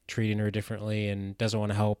like treating her differently and doesn't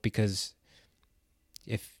want to help, because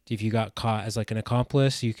if you got caught as like an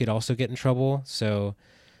accomplice, you could also get in trouble. So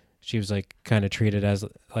she was like kind of treated as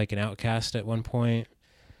like an outcast at one point.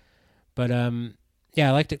 But yeah,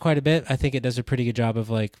 I liked it quite a bit. I think it does a pretty good job of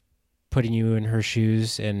like putting you in her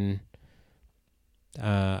shoes, and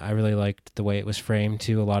I really liked the way it was framed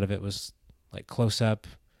too. A lot of it was like close up,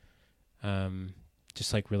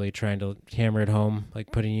 just like really trying to hammer it home,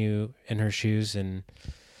 like putting you in her shoes. And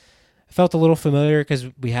I felt a little familiar because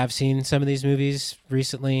we have seen some of these movies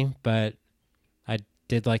recently, but I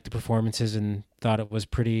did like the performances and thought it was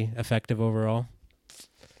pretty effective overall.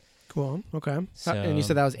 Cool. Okay. So, and you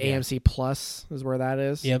said that was AMC Plus is where that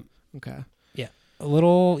is? Yep. Okay. Yeah. A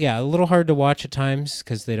little hard to watch at times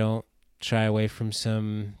because they don't shy away from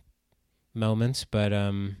some moments, but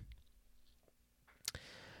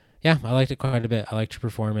yeah, I liked it quite a bit. I liked your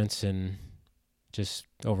performance and just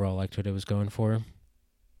overall liked what it was going for.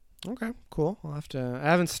 Okay, cool. I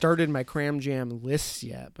haven't started my Cram Jam lists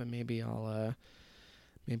yet, but maybe I'll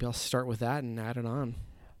start with that and add it on.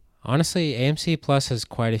 Honestly, AMC Plus has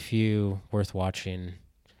quite a few worth watching.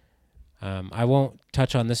 I won't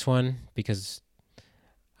touch on this one because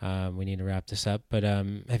we need to wrap this up. But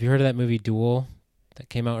have you heard of that movie Duel that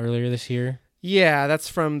came out earlier this year? Yeah, that's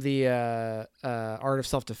from the Art of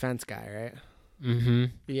Self-Defense guy, right? Mm-hmm.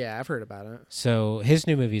 Yeah, I've heard about it. So his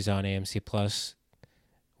new movie's on AMC Plus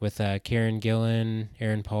with Karen Gillan,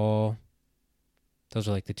 Aaron Paul. Those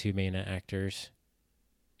are like the two main actors.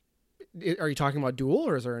 Are you talking about Duel,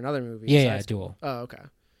 or is there another movie? Yeah, Duel. Oh, okay.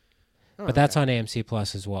 But that's on AMC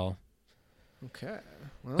Plus as well. Okay.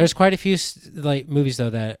 Well, there's quite a few like movies though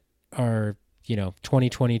that are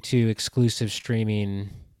 2022 exclusive streaming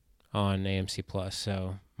on AMC Plus,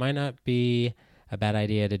 so might not be a bad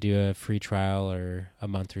idea to do a free trial or a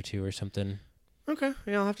month or two or something. Okay.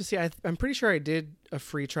 Yeah, I'll have to see. I'm pretty sure I did a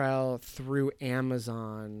free trial through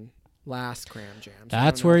Amazon last Cram Jam. So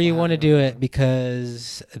that's where you want to do it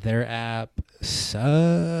because their app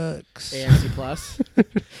sucks. AMC Plus?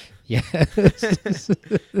 Yes.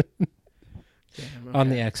 Damn, okay. On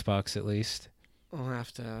the Xbox at least. I'll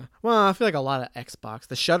have to. Well, I feel like a lot of Xbox.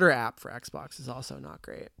 The Shutter app for Xbox is also not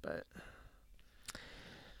great, but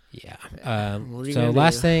yeah. So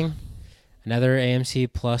last thing, another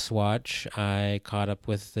AMC Plus watch. I caught up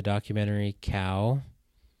with the documentary Cow,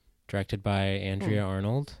 directed by Andrea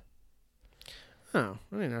Arnold. Oh,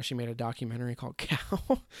 I didn't know she made a documentary called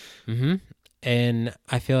Cow. Mm-hmm. And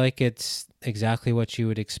I feel like it's exactly what you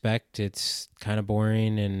would expect. It's kind of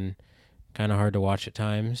boring and kind of hard to watch at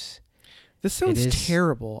times. This sounds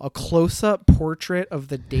terrible. A close-up portrait of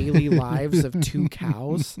the daily lives of two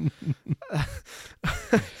cows.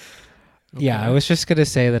 Okay. Yeah, I was just gonna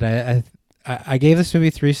say that I gave this movie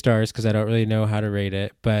 3 stars because I don't really know how to rate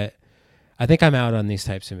it, but I think I'm out on these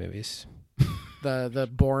types of movies. The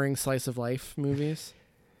boring slice of life movies.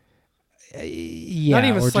 Yeah, not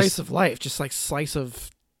even slice of life, just like slice of.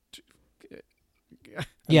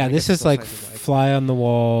 Yeah, this is like fly on the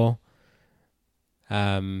wall.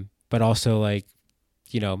 But also like,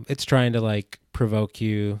 it's trying to like provoke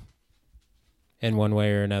you in one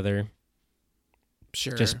way or another.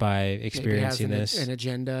 Sure. Just by experiencing this. An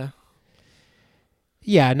agenda.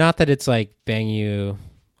 Yeah, not that it's like bang you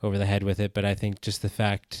over the head with it, but I think just the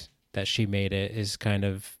fact that she made it is kind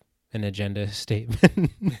of an agenda statement.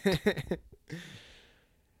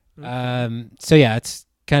 So yeah, it's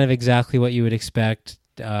kind of exactly what you would expect.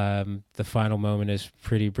 The final moment is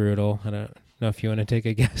pretty brutal. I don't know if you want to take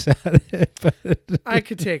a guess at it, but I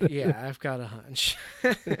could take. Yeah, I've got a hunch.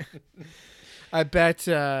 I bet.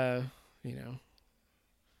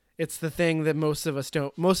 It's the thing that most of us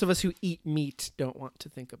who eat meat don't want to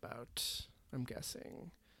think about. I'm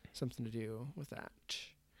guessing something to do with that.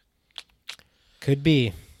 Could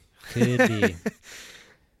be.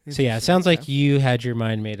 So yeah, it sounds like you had your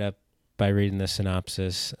mind made up by reading the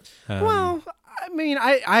synopsis. Well, I mean,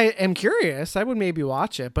 I am curious. I would maybe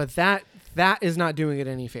watch it, but that is not doing it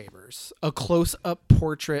any favors. A close-up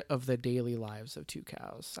portrait of the daily lives of two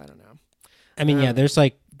cows. I don't know. I mean, yeah,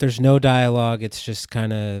 there's no dialogue. It's just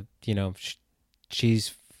kind of,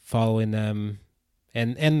 she's following them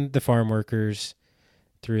and the farm workers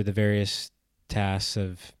through the various tasks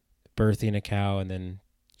of birthing a cow and then,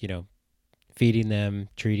 feeding them,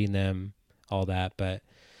 treating them, all that. But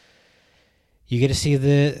you get to see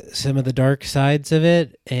some of the dark sides of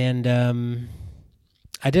it. And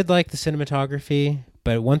I did like the cinematography,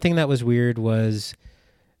 but one thing that was weird was,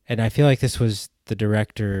 and I feel like this was the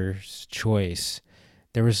director's choice,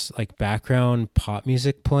 there was like background pop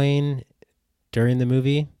music playing during the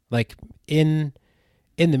movie. Like in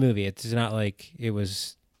the movie, it's not like it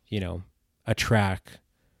was, a track.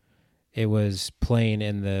 It was playing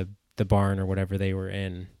in the barn or whatever they were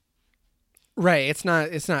in. Right. It's not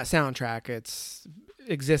soundtrack. It's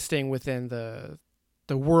existing within the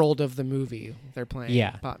world of the movie. They're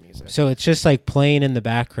playing pop music. So it's just like playing in the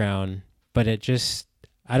background, but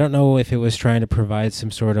I don't know if it was trying to provide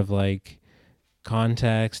some sort of like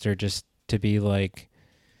context or just to be like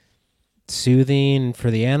soothing for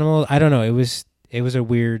the animal. I don't know. It was a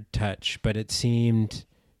weird touch, but it seemed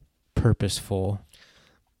purposeful.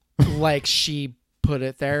 Like she put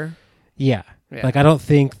it there. Yeah. Like I don't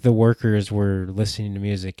think the workers were listening to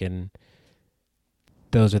music and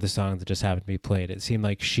those are the songs that just happened to be played. It seemed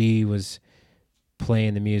like she was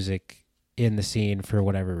playing the music in the scene for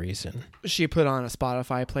whatever reason. She put on a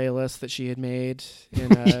Spotify playlist that she had made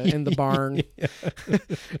in the barn.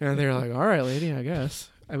 And they're like, all right, lady, I guess.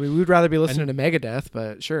 I mean, we'd rather be listening to Megadeth,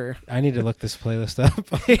 but sure. I need to look this playlist up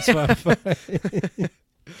on Spotify.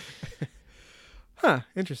 Huh.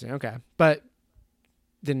 Interesting. Okay. But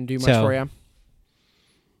didn't do much for you?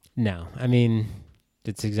 No. I mean,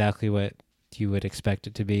 it's exactly what you would expect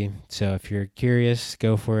it to be. So if you're curious,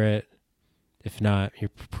 go for it. If not,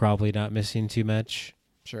 you're probably not missing too much.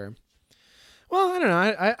 Sure. Well, I don't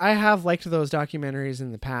know. I have liked those documentaries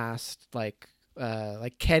in the past, like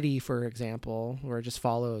Keddy, for example, where it just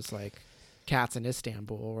follows like cats in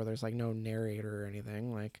Istanbul, where there's like no narrator or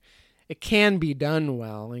anything. Like it can be done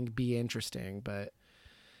well and be interesting, but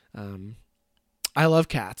I love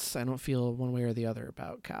cats. I don't feel one way or the other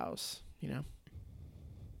about cows, You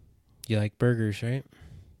like burgers, right?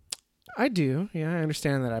 I do. Yeah, I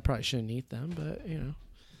understand that I probably shouldn't eat them, but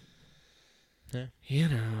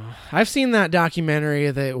I've seen that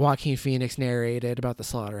documentary that Joaquin Phoenix narrated about the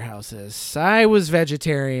slaughterhouses. I was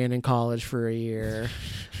vegetarian in college for a year.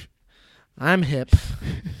 I'm hip.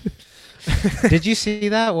 Did you see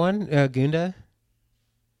that one, Gunda?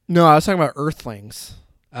 No, I was talking about Earthlings.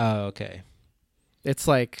 Oh, okay. It's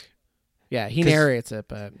like, yeah, he narrates it,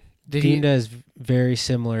 but Gunda is very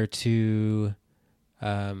similar to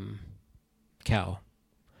Cow.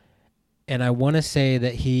 And I want to say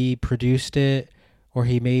that he produced it, or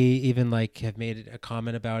he may even like have made a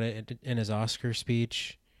comment about it in his Oscar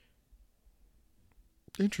speech.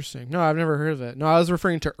 Interesting. No, I've never heard of it. No, I was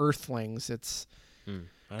referring to Earthlings. It's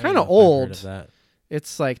kind of old. I've heard of that.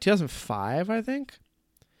 It's like 2005, I think.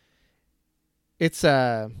 It's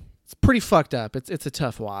pretty fucked up. It's a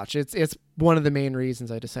tough watch. It's one of the main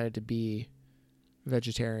reasons I decided to be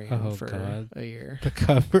vegetarian for a year. The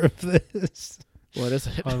cover of this. What is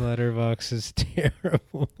it? On Letterboxd is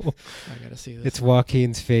terrible. I gotta see this. It's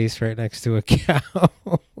Joaquin's face right next to a cow.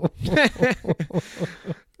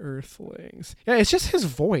 Earthlings. Yeah, it's just his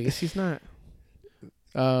voice. He's not.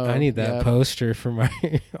 I need that poster for my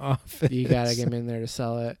office. You gotta get him in there to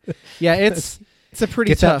sell it. Yeah, it's a pretty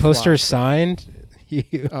get tough that poster watch. Signed.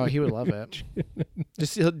 Oh, he would love it.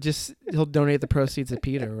 He'll donate the proceeds to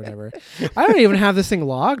PETA or whatever. I don't even have this thing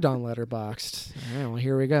logged on Letterboxd. All right, well,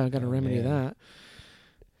 here we go. I got to remedy that.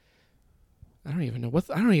 I don't even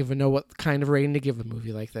know what kind of rating to give a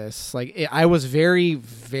movie like this. Like I was very,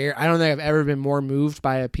 very. I don't think I've ever been more moved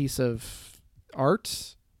by a piece of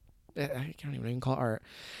art. I can't even call it art.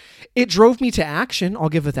 It drove me to action. I'll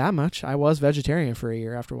give it that much. I was vegetarian for a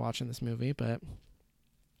year after watching this movie, but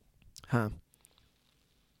I'm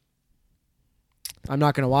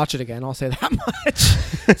not going to watch it again. I'll say that much.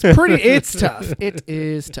 It's tough. It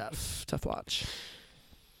is tough. Tough watch.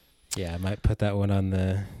 Yeah, I might put that one on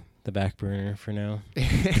the back burner for now.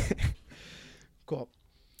 Cool.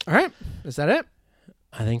 All right. Is that it?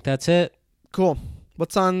 I think that's it. Cool.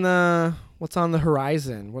 What's on the What's on the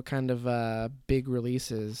horizon? What kind of big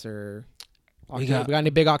releases or We we got any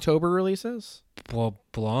big October releases? Well,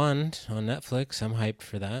 Blonde on Netflix. I'm hyped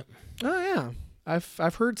for that. Oh yeah,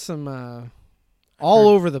 I've heard some all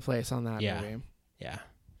over the place on that Yeah. movie. Yeah.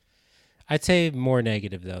 I'd say more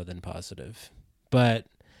negative, though, than positive. But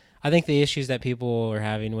I think the issues that people are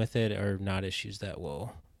having with it are not issues that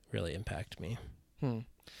will really impact me.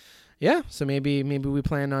 Yeah, so maybe we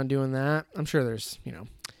plan on doing that. I'm sure there's,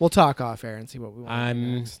 we'll talk off air and see what we want to do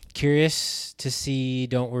I'm next. curious to see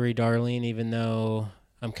Don't Worry, Darling, even though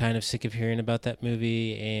I'm kind of sick of hearing about that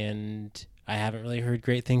movie and I haven't really heard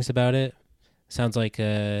great things about it. Sounds like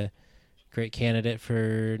a great candidate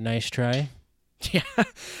for Nice Try. Yeah,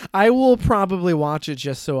 I will probably watch it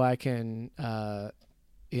just so I can, I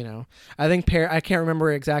think I can't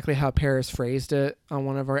remember exactly how Paris phrased it on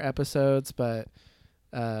one of our episodes, but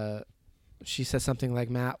she said something like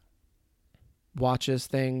Matt watches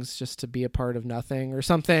things just to be a part of nothing or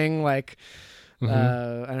something like. I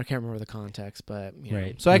can't remember the context, but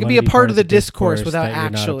Right. So I You can wanna be a part of the discourse without that you're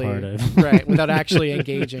not a actually part of. right, without actually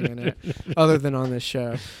engaging in it, other than on this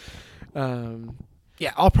show.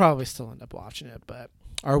 Yeah, I'll probably still end up watching it. But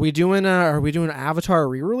are we doing Avatar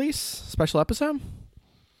re-release special episode?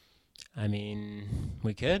 I mean,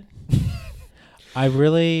 we could. I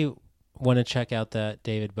really want to check out that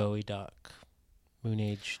David Bowie doc, Moon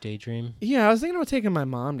Age Daydream. Yeah, I was thinking about taking my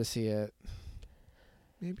mom to see it.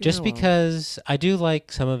 Maybe Just I will. because I do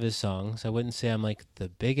like some of his songs. I wouldn't say I'm like the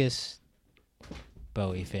biggest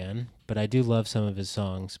Bowie fan, but I do love some of his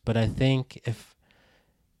songs. But I think if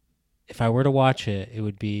I were to watch it, it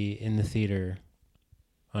would be in the theater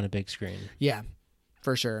on a big screen. Yeah,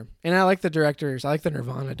 for sure. And I like the directors. I like the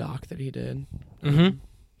Nirvana doc that he did. Mm-hmm.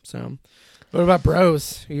 So, what about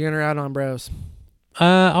Bros? Are you in or out on Bros?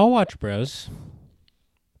 I'll watch Bros.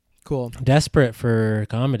 Cool. Desperate for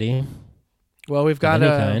comedy. Well, we've got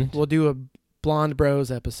any kind. we'll do a Blonde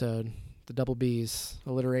Bros episode, the double B's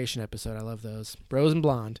alliteration episode. I love those. Bros and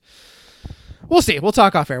Blonde. We'll see. We'll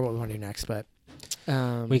talk off air what we want to do next, but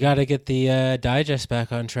We got to get the digest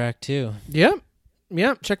back on track too. Yep.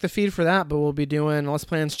 Check the feed for that. But we'll be doing, unless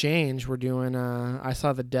plans change, we're doing I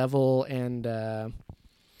Saw the Devil and The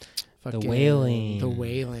Wailing. The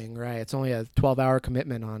Wailing, right. It's only a 12-hour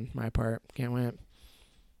commitment on my part. Can't wait.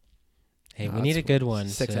 Hey, we need a good one.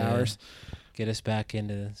 6 to hours. Get us back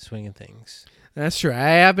into the swing of things. That's true. I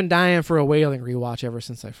have been dying for a Wailing rewatch ever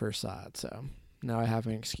since I first saw it, so now I have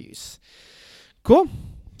an excuse. Cool.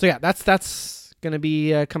 So yeah, that's gonna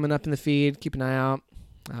be coming up in the feed. Keep an eye out.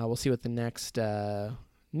 We'll see what the next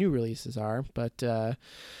new releases are, but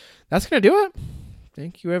that's gonna do it.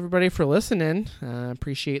 Thank you everybody for listening.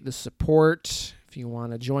 Appreciate the support. If you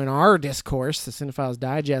want to join our discourse, the Cinephiles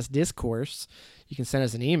Digest discourse, you can send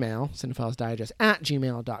us an email,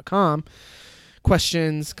 cinephilesdigest@gmail.com.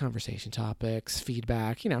 Questions, conversation topics,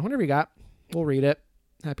 feedback, whatever you got, we'll read it.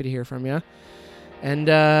 Happy to hear from you. And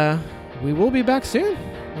we will be back soon.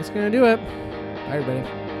 That's going to do it. Bye, everybody.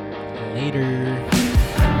 Later.